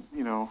don't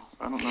know.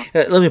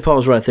 Let me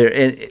pause right there,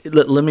 and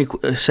let me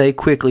say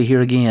quickly here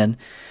again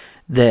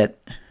that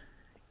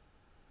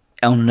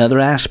on another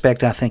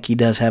aspect, I think he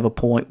does have a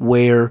point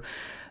where,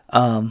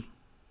 let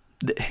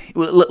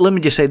me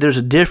just say, there's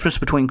a difference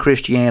between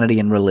Christianity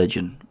and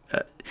religion.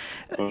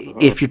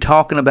 If you're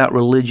talking about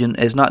religion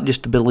as not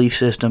just a belief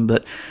system,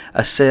 but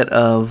a set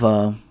of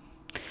a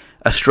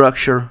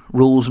structure,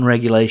 rules and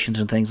regulations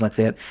and things like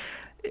that,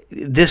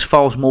 this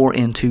falls more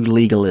into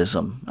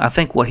legalism. I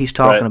think what he's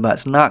talking about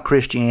is not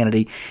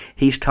Christianity.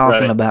 He's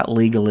talking about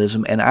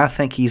legalism, and I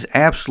think he's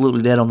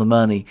absolutely dead on the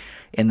money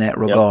in that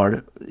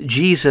regard.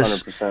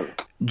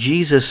 Yep.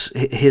 Jesus,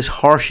 his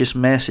harshest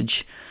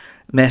messages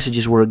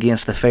were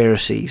against the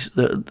Pharisees,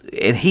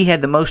 and he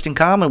had the most in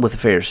common with the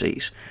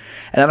Pharisees.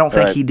 And I don't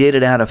think he did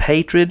it out of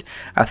hatred.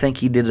 I think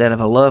he did it out of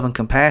a love and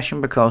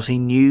compassion, because he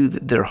knew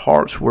that their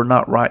hearts were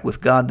not right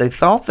with God. They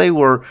thought they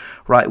were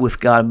right with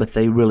God, but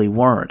they really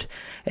weren't.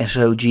 And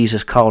so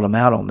Jesus called them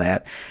out on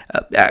that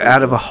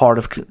out of a heart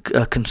of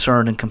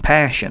concern and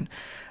compassion.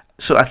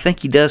 So I think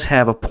he does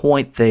have a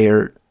point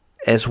there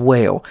as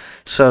well.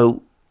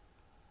 So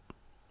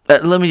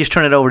let me just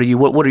turn it over to you.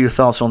 What are your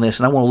thoughts on this?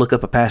 And I want to look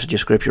up a passage of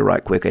Scripture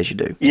right quick as you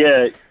do.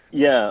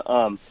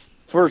 Yeah.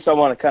 First, I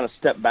want to kind of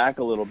step back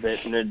a little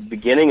bit. In the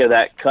beginning of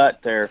that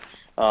cut there,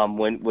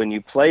 when you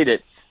played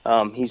it,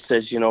 he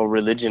says,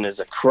 religion is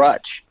a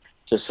crutch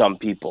to some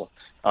people.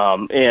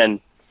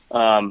 And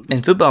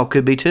football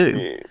could be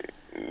too.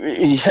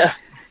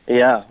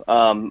 Yeah.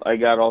 I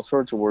got all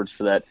sorts of words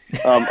for that.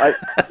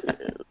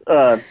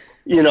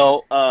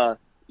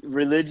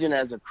 Religion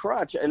as a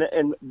crutch.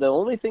 And the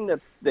only thing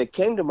that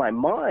came to my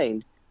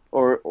mind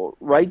or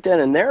right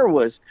then and there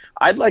was,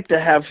 I'd like to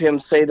have him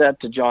say that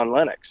to John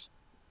Lennox.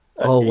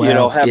 Oh,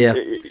 wow. Have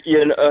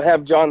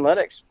John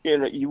Lennox,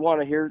 you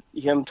want to hear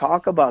him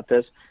talk about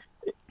this.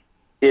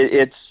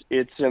 It's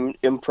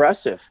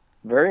impressive,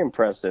 very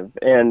impressive.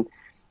 And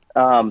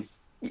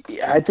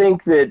I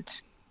think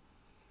that,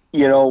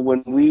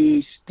 when we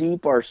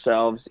steep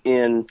ourselves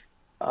in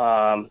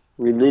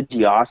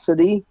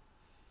religiosity,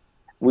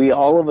 we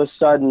all of a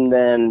sudden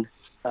then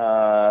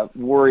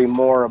worry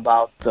more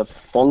about the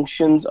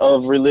functions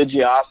of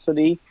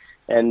religiosity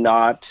and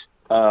not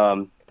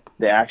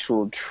the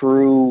actual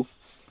true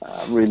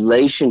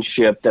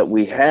relationship that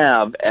we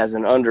have as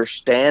an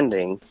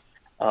understanding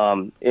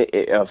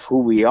of who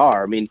we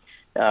are. I mean,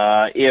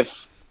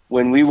 if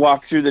when we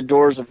walk through the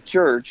doors of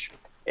church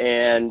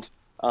and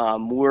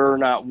we're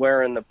not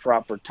wearing the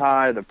proper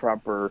tie, the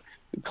proper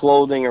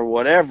clothing or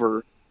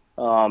whatever,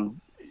 and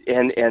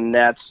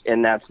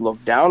that's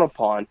looked down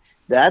upon,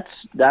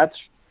 that's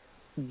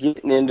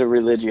getting into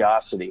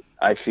religiosity,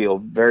 I feel,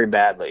 very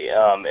badly,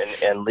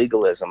 and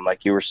legalism,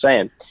 like you were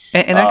saying.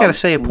 And I got to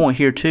say a point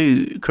here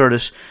too,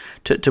 Curtis,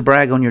 to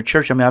brag on your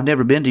church. I mean, I've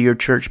never been to your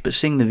church, but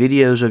seeing the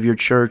videos of your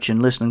church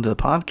and listening to the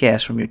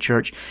podcast from your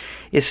church,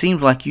 it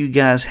seems like you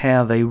guys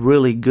have a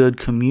really good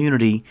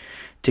community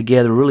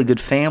together, a really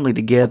good family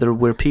together,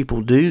 where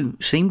people do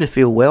seem to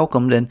feel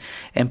welcomed,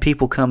 and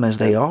people come as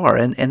they are,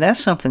 and that's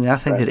something I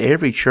think that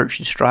every church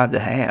should strive to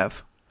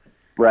have.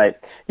 Right.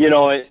 You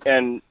know,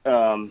 and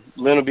Lynn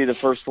will be the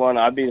first one.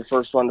 I'll be the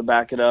first one to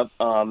back it up.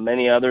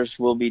 Many others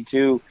will be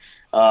too.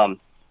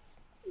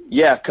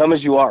 Yeah, come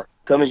as you are.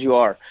 Come as you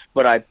are.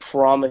 But I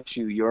promise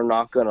you, you're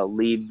not going to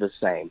leave the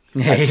same.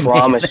 I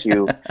promise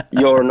you,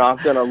 you're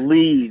not going to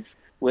leave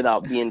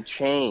without being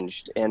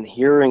changed and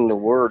hearing the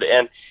word.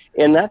 And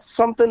that's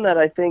something that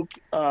I think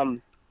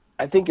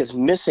is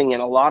missing in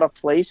a lot of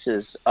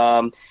places.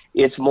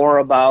 It's more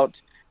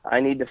about, I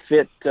need to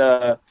fit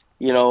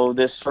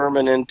this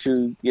sermon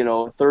into, a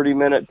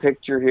 30-minute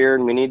picture here,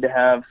 and we need to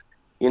have,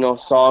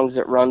 songs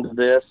that run to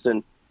this,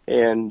 and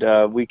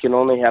we can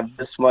only have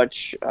this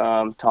much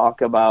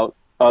talk about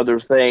other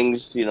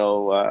things,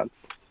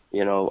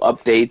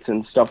 updates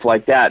and stuff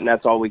like that, and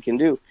that's all we can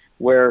do.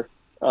 Where,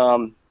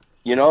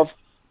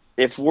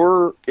 if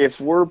we're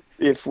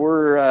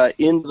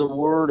into the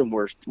Word, and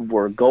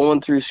we're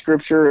going through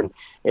Scripture,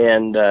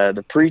 and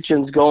the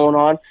preaching's going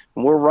on,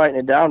 and we're writing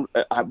it down,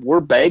 we're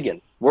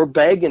begging. We're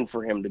begging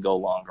for him to go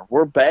longer.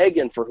 We're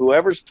begging for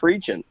whoever's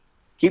preaching,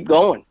 keep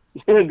going,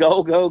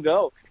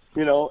 go,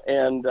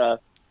 and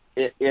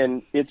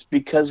it's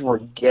because we're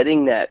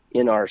getting that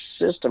in our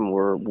system.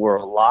 We're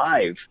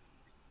alive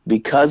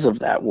because of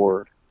that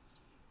word.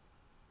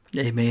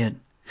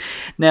 Amen.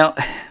 Now,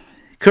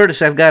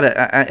 Curtis, I got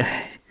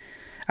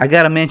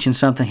to mention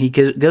something. He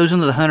goes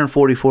into the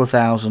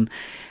 144,000,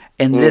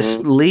 and this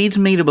leads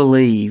me to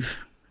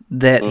believe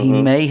that he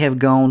may have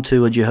gone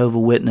to a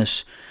Jehovah's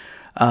Witness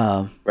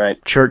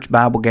church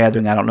Bible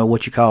gathering. I don't know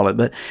what you call it,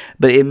 but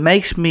it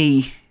makes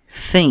me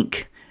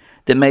think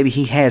that maybe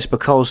he has,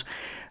 because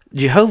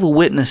Jehovah's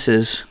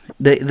Witnesses,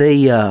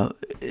 they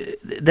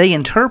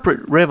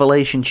interpret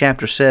Revelation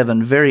chapter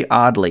 7 very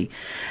oddly,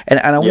 and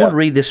I want to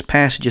read this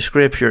passage of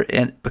Scripture,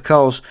 and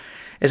because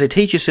as I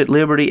teach us at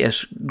Liberty,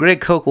 as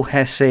Greg Kokel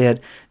has said,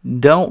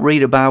 don't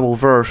read a Bible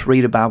verse,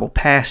 read a Bible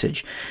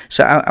passage.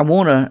 So I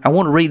want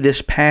to read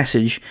this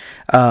passage.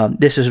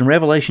 This is in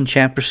Revelation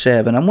chapter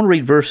 7. I'm going to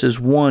read verses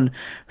 1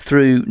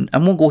 through,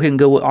 I'm going to go ahead and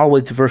go all the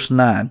way to verse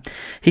 9.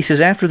 He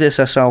says, "After this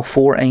I saw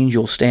 4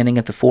 angels standing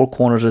at the 4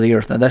 corners of the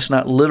earth." Now that's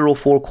not literal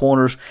 4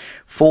 corners.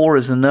 4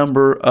 is the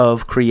number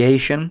of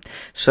creation.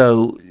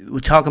 So we're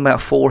talking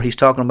about 4. He's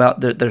talking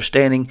about that they're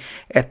standing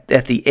at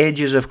the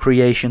edges of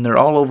creation. They're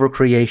all over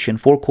creation,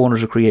 4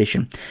 corners of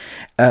creation,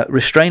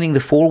 restraining the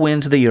 4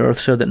 winds of the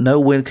earth, so that no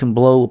wind can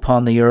blow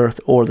upon the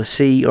earth or the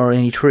sea or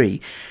any tree.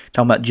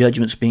 Talking about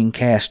judgments being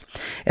cast.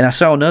 "And I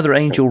saw another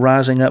angel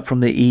rising up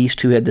from the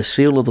east, who had the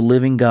seal of the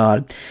living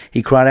God.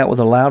 He cried out with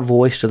a loud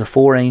voice to the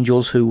 4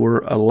 angels who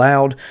were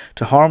allowed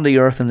to harm the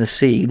earth and the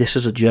sea." This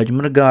is a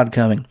judgment of God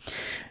coming.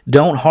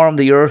 "Don't harm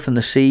the earth and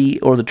the sea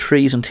or the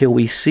trees until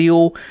we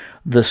seal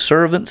the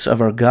servants of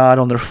our God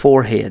on their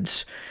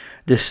foreheads."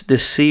 This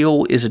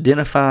seal is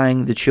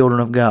identifying the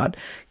children of God.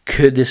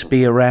 Could this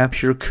be a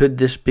rapture? Could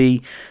this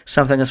be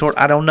something of the sort?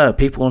 I don't know.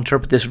 People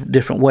interpret this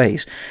different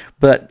ways.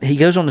 But he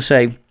goes on to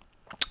say,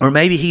 or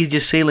maybe he's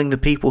just sealing the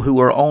people who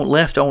are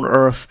left on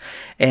earth,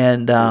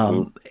 and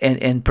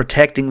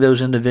protecting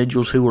those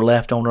individuals who were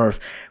left on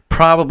earth.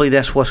 Probably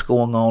that's what's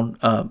going on.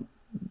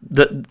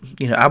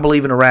 I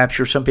believe in a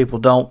rapture. Some people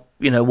don't.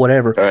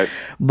 Whatever. Right.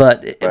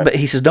 But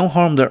he says, "Don't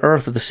harm the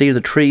earth or the sea or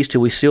the trees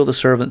till we seal the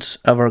servants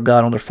of our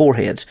God on their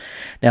foreheads."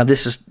 Now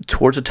this is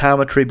towards a time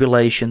of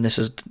tribulation. This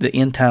is the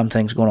end time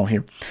things going on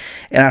here.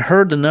 "And I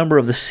heard the number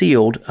of the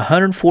sealed,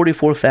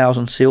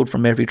 144,000 sealed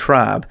from every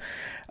tribe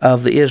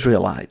of the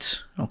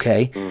Israelites."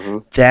 Okay,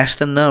 that's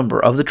the number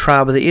of the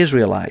tribe of the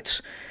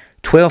Israelites.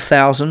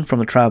 12,000 from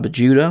the tribe of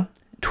Judah,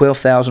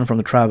 12,000 from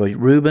the tribe of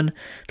Reuben,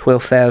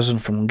 12,000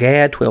 from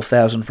Gad,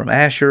 12,000 from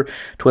Asher,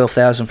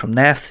 12,000 from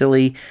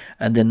Naphtali,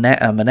 and then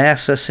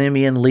Manasseh,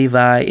 Simeon,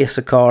 Levi,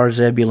 Issachar,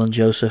 Zebulun,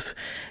 Joseph,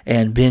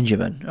 and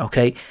Benjamin.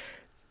 Okay,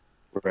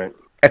 right.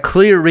 A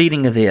clear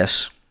reading of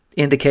this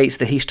indicates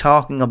that he's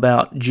talking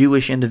about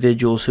Jewish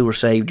individuals who were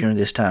saved during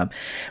this time.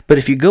 But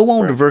if you go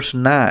on to verse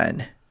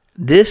 9,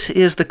 this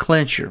is the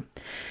clincher.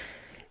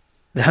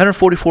 The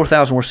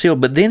 144,000 were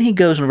sealed, but then he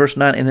goes in verse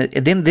 9,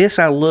 and then this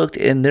I looked,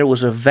 and there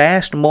was a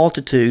vast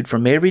multitude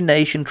from every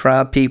nation,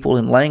 tribe, people,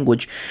 and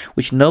language,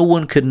 which no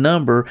one could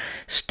number,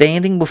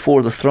 standing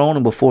before the throne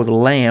and before the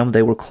Lamb.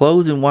 They were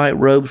clothed in white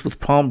robes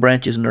with palm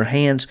branches in their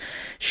hands,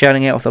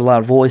 shouting out with a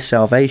loud voice,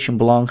 "Salvation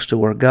belongs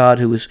to our God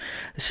who is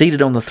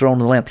seated on the throne of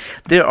the Lamb."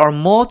 There are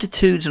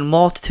multitudes and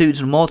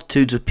multitudes and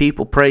multitudes of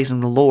people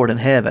praising the Lord in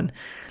heaven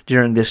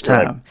during this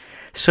time. Right.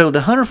 So the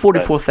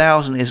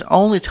 144,000 is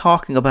only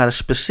talking about a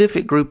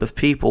specific group of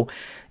people.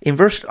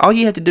 All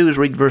you have to do is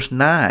read verse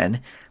 9,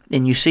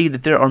 and you see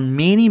that there are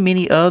many,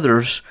 many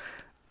others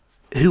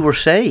who were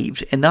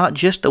saved, and not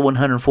just the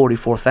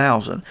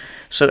 144,000.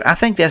 So I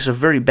think that's a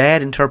very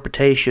bad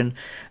interpretation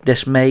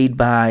that's made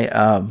by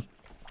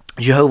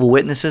Jehovah's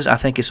Witnesses. I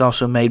think it's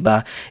also made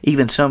by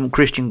even some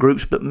Christian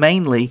groups, but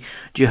mainly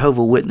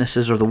Jehovah's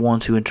Witnesses are the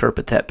ones who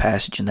interpret that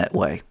passage in that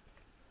way.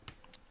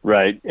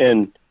 Right,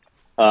 and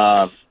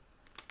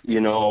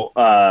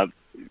One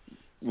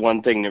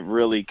thing that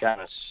really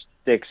kind of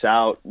sticks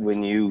out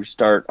when you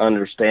start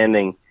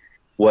understanding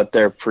what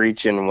they're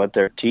preaching and what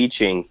they're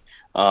teaching,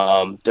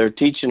 they're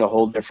teaching a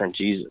whole different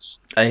Jesus.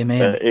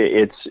 Amen.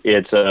 It's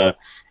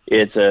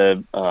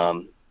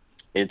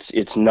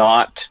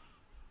not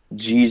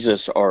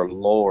Jesus our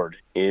Lord.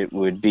 It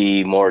would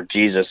be more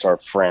Jesus our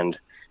friend,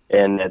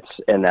 and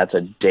that's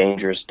a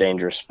dangerous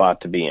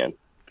spot to be in.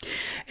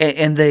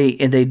 And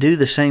they do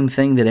the same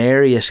thing that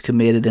Arius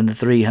committed in the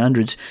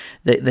 300s.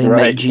 They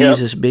Right, make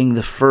Jesus being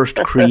the first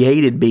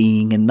created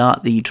being and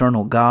not the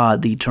eternal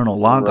God, the eternal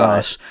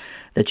Logos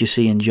that you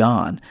see in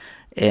John.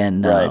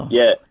 And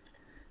yeah,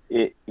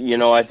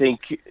 I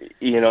think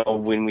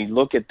when we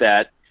look at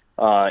that,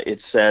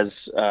 it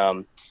says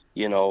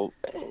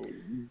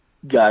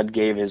God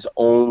gave His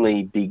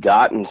only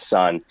begotten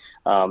Son.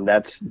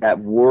 That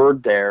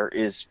word there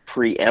is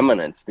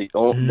preeminence.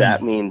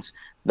 That means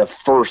the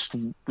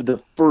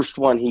first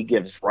one He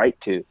gives right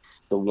to,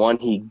 the one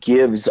He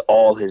gives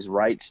all His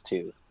rights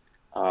to.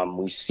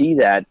 We see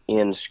that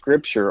in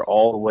Scripture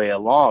all the way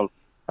along.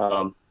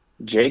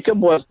 Jacob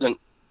wasn't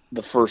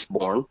the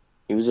firstborn;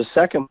 he was the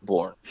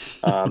secondborn.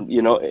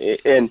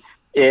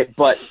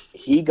 But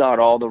he got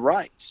all the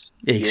rights.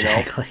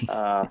 Exactly.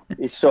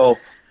 So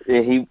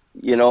we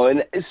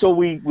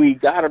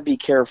got to be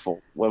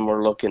careful when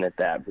we're looking at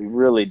that. We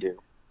really do.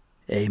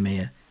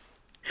 Amen.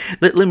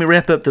 Let me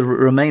wrap up the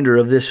remainder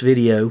of this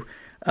video.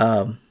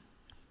 We'll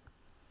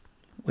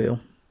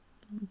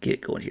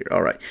get going here.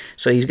 All right.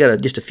 So he's got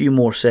just a few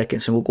more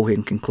seconds, and we'll go ahead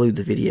and conclude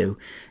the video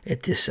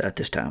at this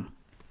time.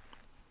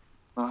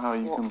 Well, how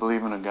you can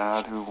believe in a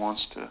God who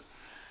wants to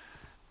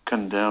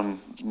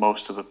condemn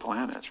most of the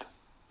planet,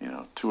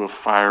 to a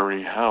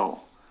fiery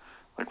hell.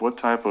 Like, what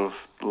type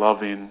of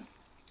loving,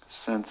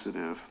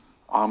 sensitive,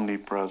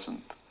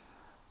 omnipresent,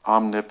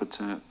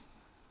 omnipotent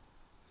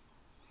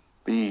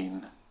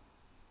being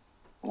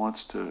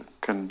wants to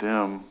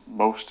condemn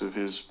most of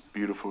His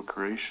beautiful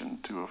creation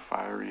to a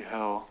fiery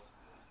hell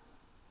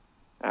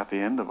at the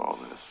end of all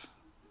this?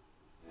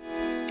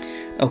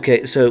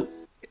 Okay, so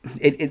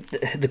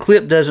the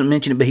clip doesn't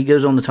mention it, but he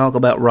goes on to talk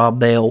about Rob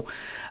Bell.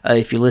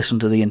 If you listen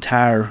to the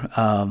entire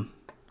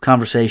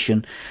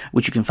conversation,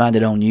 which you can find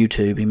it on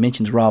YouTube, he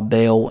mentions Rob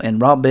Bell. And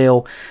Rob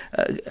Bell,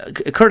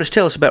 Curtis,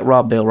 tell us about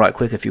Rob Bell right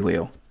quick, if you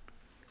will.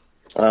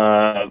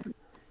 Rob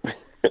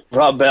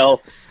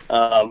Bell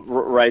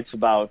writes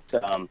about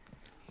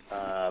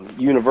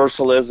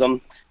universalism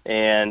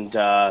and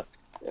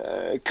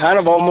kind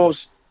of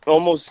almost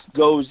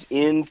goes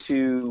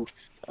into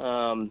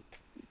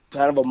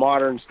kind of a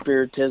modern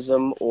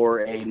spiritism or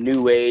a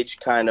new age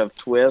kind of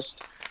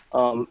twist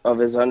of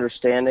his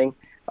understanding.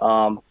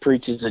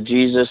 Preaches a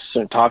Jesus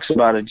and talks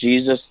about a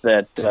Jesus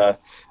that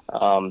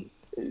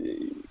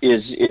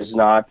is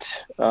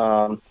not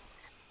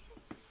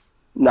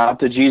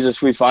the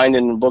Jesus we find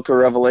in the book of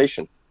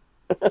Revelation.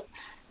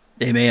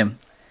 Amen.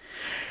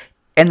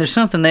 And there's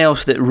something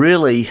else that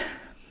really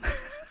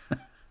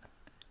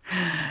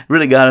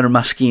got under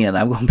my skin.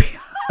 I'm going to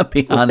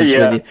be honest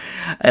with you.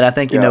 And I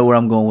think you know where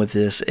I'm going with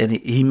this. And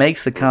he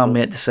makes the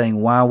comment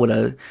saying, why would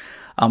a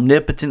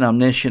omnipotent,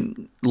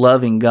 omniscient,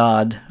 loving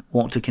God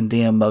want to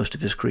condemn most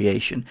of His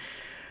creation?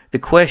 The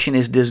question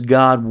is, does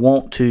God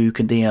want to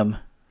condemn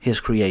His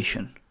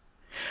creation?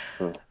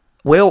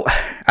 Well,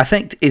 I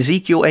think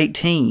Ezekiel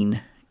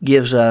 18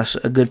 gives us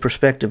a good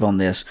perspective on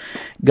this.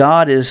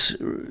 God is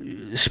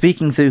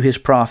speaking through His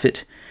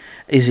prophet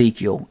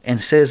Ezekiel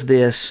and says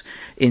this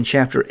in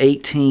chapter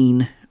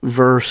 18,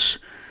 verse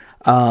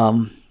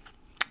 20.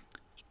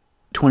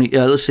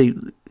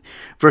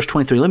 Verse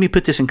 23. Let me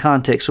put this in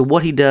context. So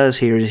what he does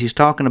here is he's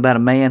talking about a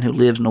man who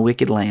lives in a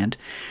wicked land.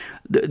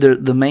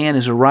 The man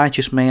is a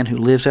righteous man who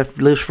lives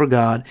for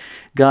God.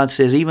 God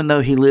says even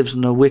though he lives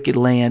in a wicked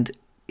land,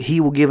 he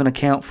will give an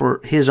account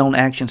for his own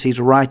actions. He's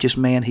a righteous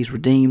man. He's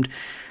redeemed.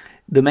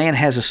 The man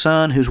has a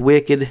son who's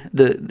wicked.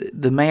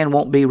 The man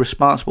won't be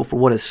responsible for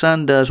what his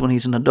son does when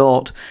he's an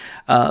adult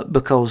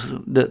because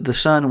the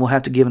son will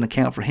have to give an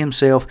account for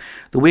himself.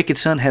 The wicked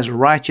son has a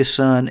righteous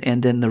son,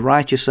 and then the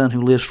righteous son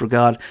who lives for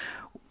God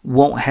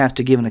won't have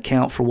to give an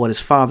account for what his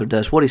father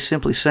does. What he's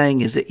simply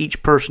saying is that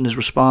each person is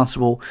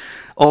responsible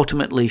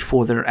ultimately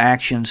for their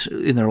actions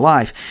in their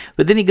life.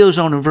 But then he goes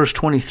on in verse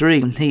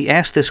 23, and he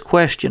asks this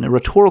question, a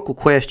rhetorical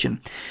question.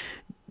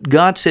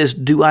 God says,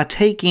 "Do I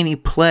take any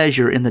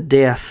pleasure in the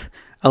death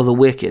of the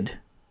wicked?"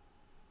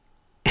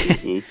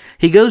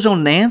 He goes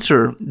on to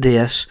answer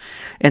this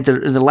in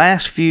the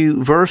last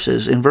few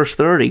verses. In verse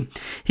 30,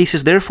 he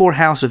says, "Therefore,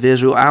 house of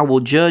Israel, I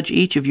will judge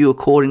each of you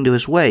according to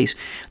his ways."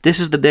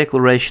 This is the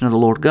declaration of the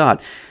Lord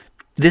God.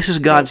 This is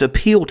God's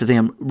appeal to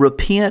them.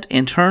 Repent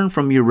and turn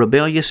from your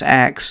rebellious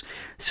acts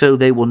so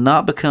they will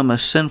not become a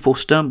sinful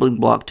stumbling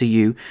block to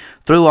you.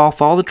 Throw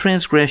off all the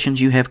transgressions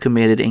you have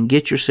committed and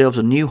get yourselves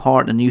a new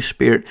heart and a new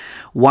spirit.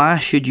 Why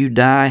should you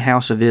die,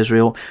 house of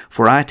Israel?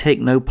 For I take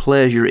no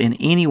pleasure in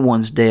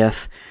anyone's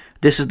death.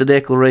 This is the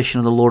declaration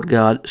of the Lord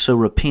God. So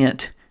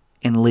repent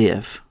and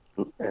live.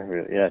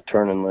 Yeah,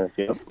 turn and live.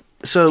 Yep.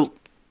 So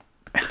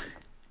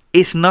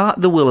it's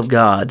not the will of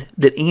God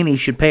that any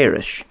should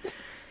perish.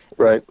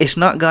 Right. It's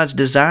not God's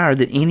desire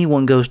that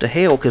anyone goes to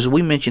hell, because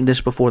we mentioned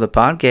this before the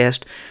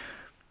podcast.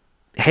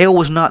 Hell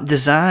was not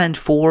designed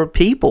for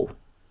people.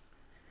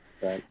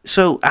 Right.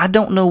 So I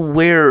don't know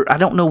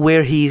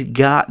where he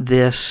got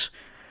this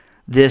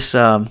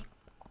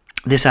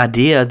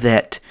idea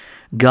that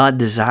God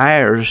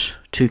desires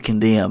to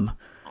condemn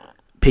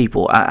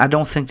people. I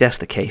don't think that's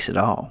the case at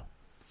all.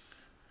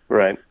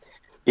 Right.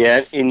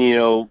 Yeah, and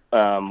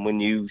when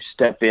you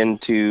step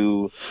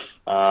into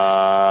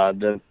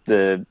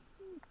the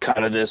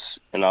kind of this,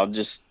 and I'll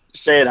just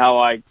say it how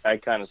I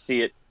kind of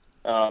see it,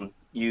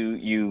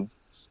 you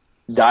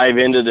dive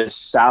into this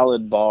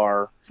salad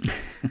bar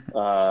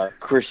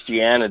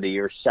Christianity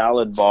or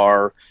salad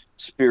bar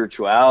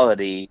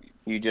spirituality.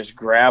 You just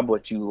grab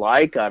what you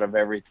like out of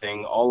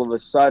everything. All of a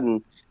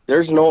sudden,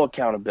 there's no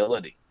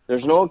accountability.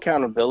 There's no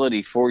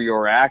accountability for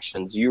your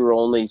actions. You're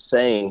only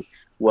saying,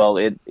 well,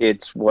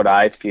 it's what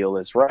I feel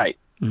is right.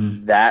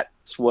 Mm.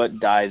 That's what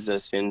dives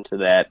us into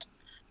that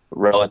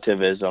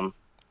relativism,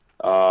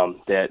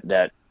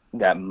 that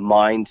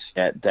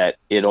mindset that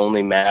it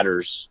only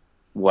matters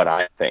what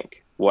I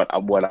think,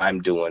 what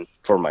I'm doing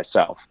for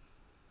myself.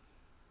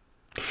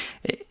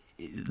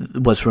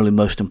 What's really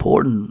most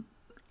important,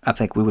 I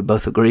think we would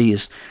both agree,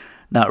 is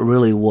not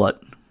really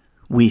what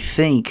we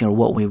think or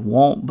what we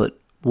want, but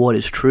what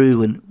is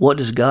true and what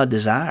does God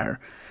desire.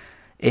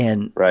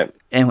 And right.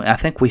 And I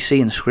think we see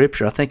in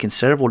Scripture, I think in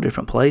several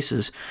different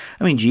places,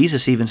 I mean,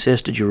 Jesus even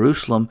says to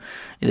Jerusalem,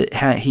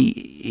 how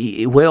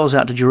he wails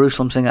out to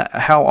Jerusalem saying,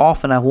 how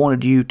often I've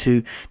wanted you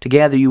to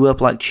gather you up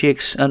like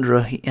chicks under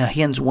a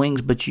hen's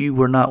wings, but you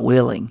were not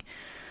willing.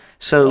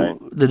 So right.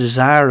 The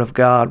desire of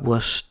God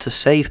was to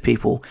save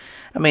people.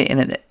 I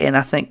mean, and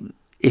I think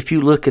if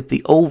you look at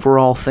the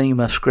overall theme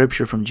of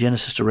Scripture from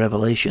Genesis to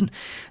Revelation,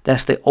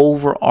 that's the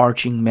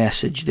overarching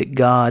message that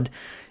God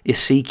is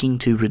seeking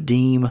to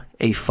redeem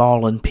a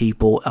fallen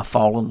people, a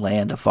fallen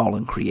land, a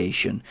fallen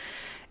creation.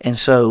 And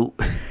so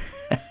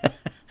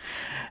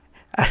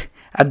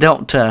I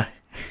don't...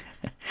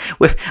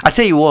 well, I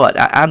tell you what,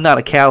 I'm not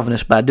a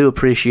Calvinist, but I do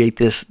appreciate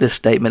this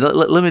statement.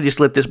 Let me just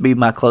let this be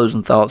my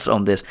closing thoughts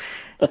on this.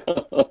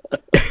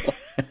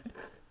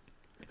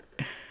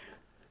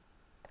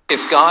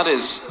 If God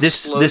is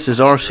this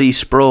is R.C.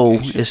 Sproul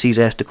as he's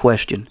asked a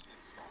question.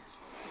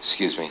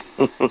 Excuse me.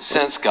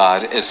 Since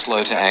God is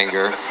slow to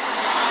anger,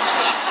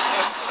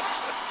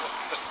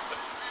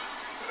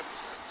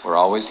 we're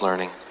always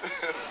learning.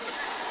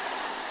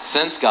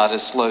 Since God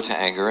is slow to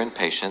anger and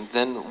patient,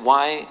 then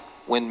why,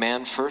 when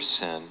man first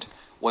sinned,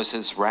 was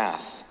his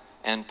wrath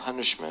and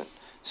punishment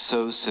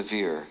so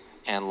severe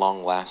and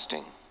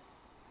long-lasting?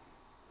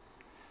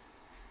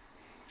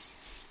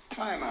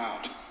 Time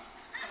out.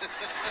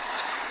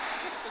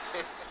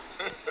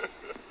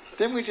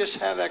 Didn't we just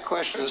have that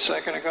question a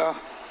second ago?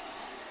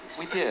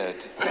 We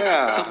did.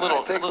 Yeah, it's a little,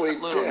 I think we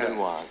little did.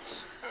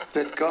 nuance.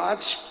 That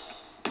God's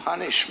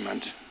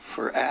punishment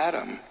for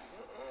Adam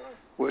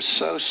was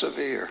so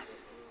severe.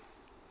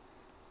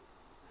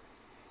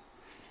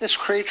 This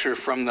creature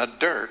from the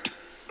dirt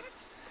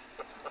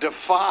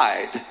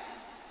defied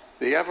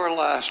the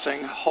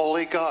everlasting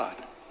holy God.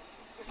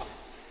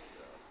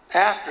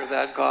 After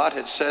that, God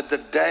had said, the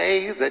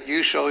day that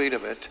you shall eat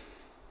of it,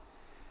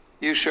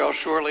 you shall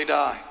surely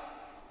die.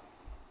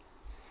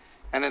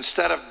 And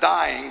instead of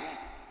dying,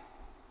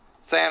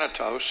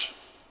 Thanatos,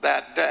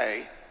 that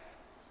day,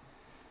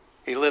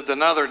 he lived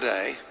another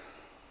day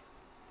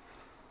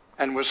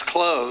and was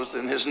clothed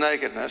in his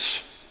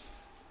nakedness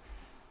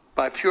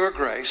by pure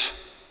grace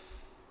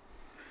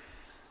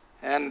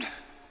and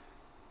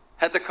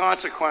had the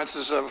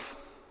consequences of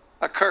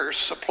a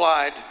curse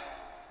applied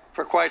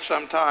for quite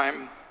some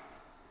time.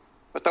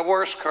 But the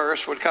worst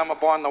curse would come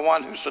upon the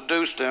one who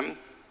seduced him,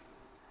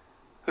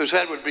 whose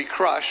head would be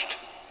crushed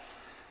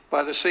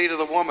by the seed of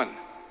the woman.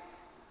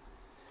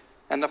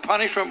 And the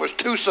punishment was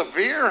too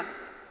severe?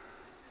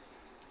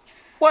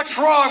 What's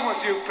wrong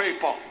with you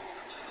people?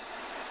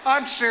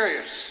 I'm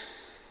serious.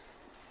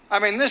 I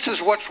mean, this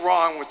is what's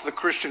wrong with the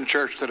Christian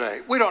church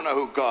today. We don't know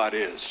who God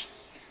is,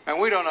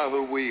 and we don't know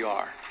who we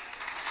are.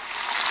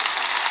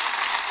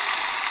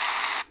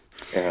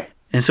 Yeah.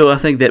 And so I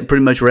think that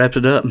pretty much wraps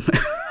it up.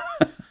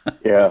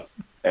 Yeah.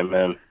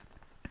 Amen.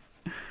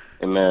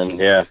 Amen.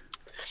 Yeah.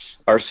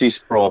 R.C.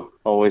 Sproul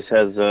always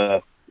has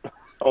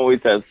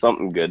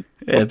something good.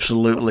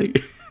 Absolutely.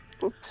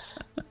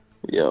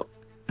 Yep.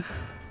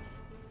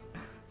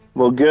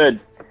 Well, good.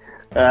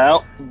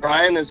 Well,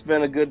 Brian, it's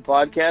been a good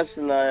podcast,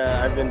 and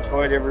I've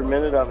enjoyed every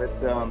minute of it.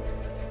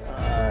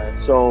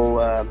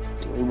 So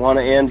we want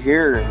to end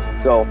here.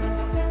 So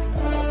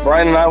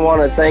Brian and I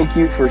want to thank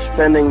you for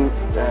spending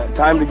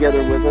time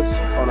together with us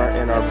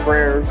in our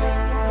prayers,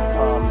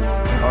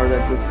 or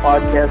that this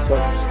podcast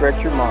helps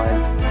stretch your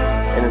mind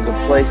and is a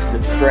place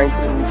to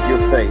strengthen your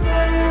faith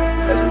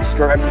as we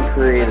strive to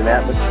create an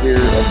atmosphere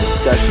of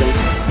discussion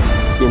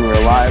in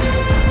reliable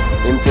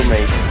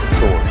information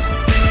source.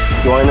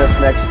 Join us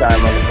next time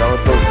on the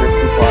Bellator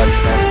Christi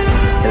podcast.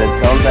 And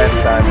until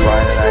next time,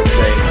 Brian and I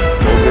say,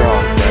 hold your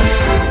on, friend.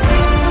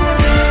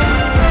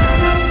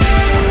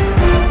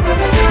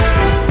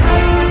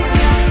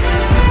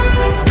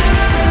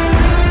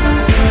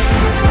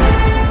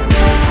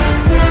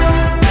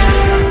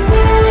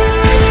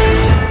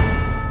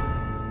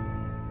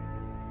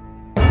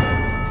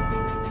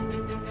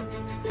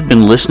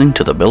 been listening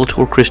to the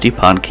Bellator Christi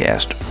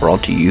podcast,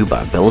 brought to you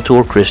by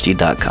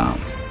BellatorChristi.com.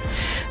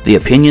 The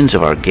opinions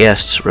of our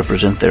guests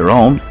represent their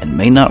own and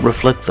may not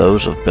reflect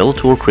those of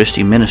Bellator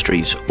Christi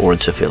Ministries or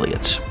its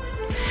affiliates.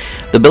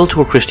 The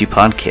Bellator Christi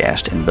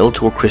podcast and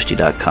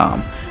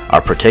BellatorChristi.com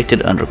are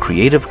protected under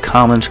Creative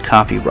Commons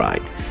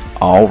copyright,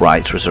 all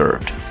rights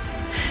reserved.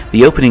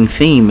 The opening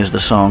theme is the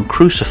song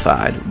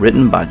Crucified,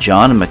 written by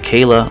John and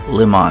Michaela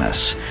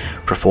Limonis,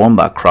 performed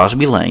by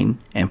Crosby Lane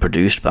and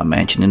produced by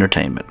Mansion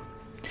Entertainment.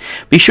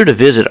 Be sure to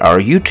visit our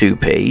YouTube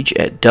page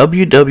at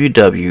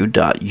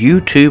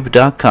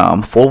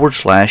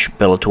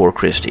www.youtube.com/Bellator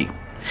Christi.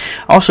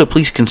 Also,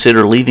 please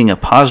consider leaving a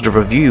positive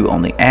review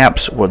on the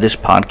apps where this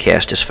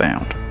podcast is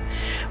found.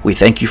 We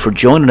thank you for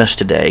joining us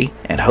today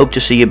and hope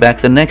to see you back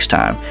the next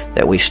time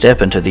that we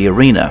step into the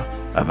arena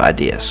of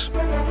ideas.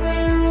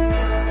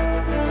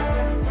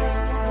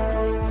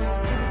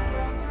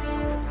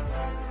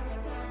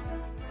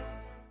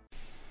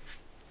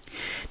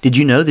 Did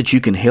you know that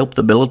you can help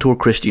the Bellator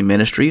Christi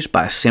Ministries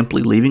by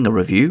simply leaving a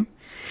review?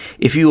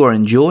 If you are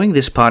enjoying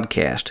this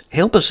podcast,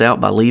 help us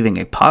out by leaving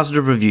a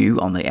positive review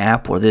on the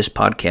app where this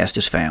podcast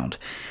is found.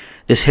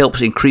 This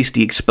helps increase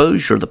the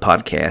exposure of the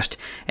podcast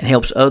and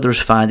helps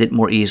others find it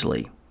more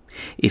easily.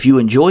 If you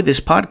enjoy this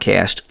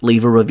podcast,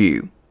 leave a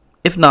review.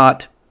 If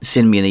not,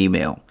 send me an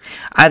email.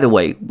 Either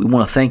way, we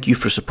want to thank you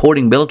for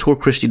supporting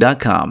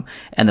BellatorChristi.com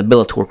and the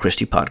Bellator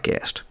Christi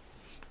podcast.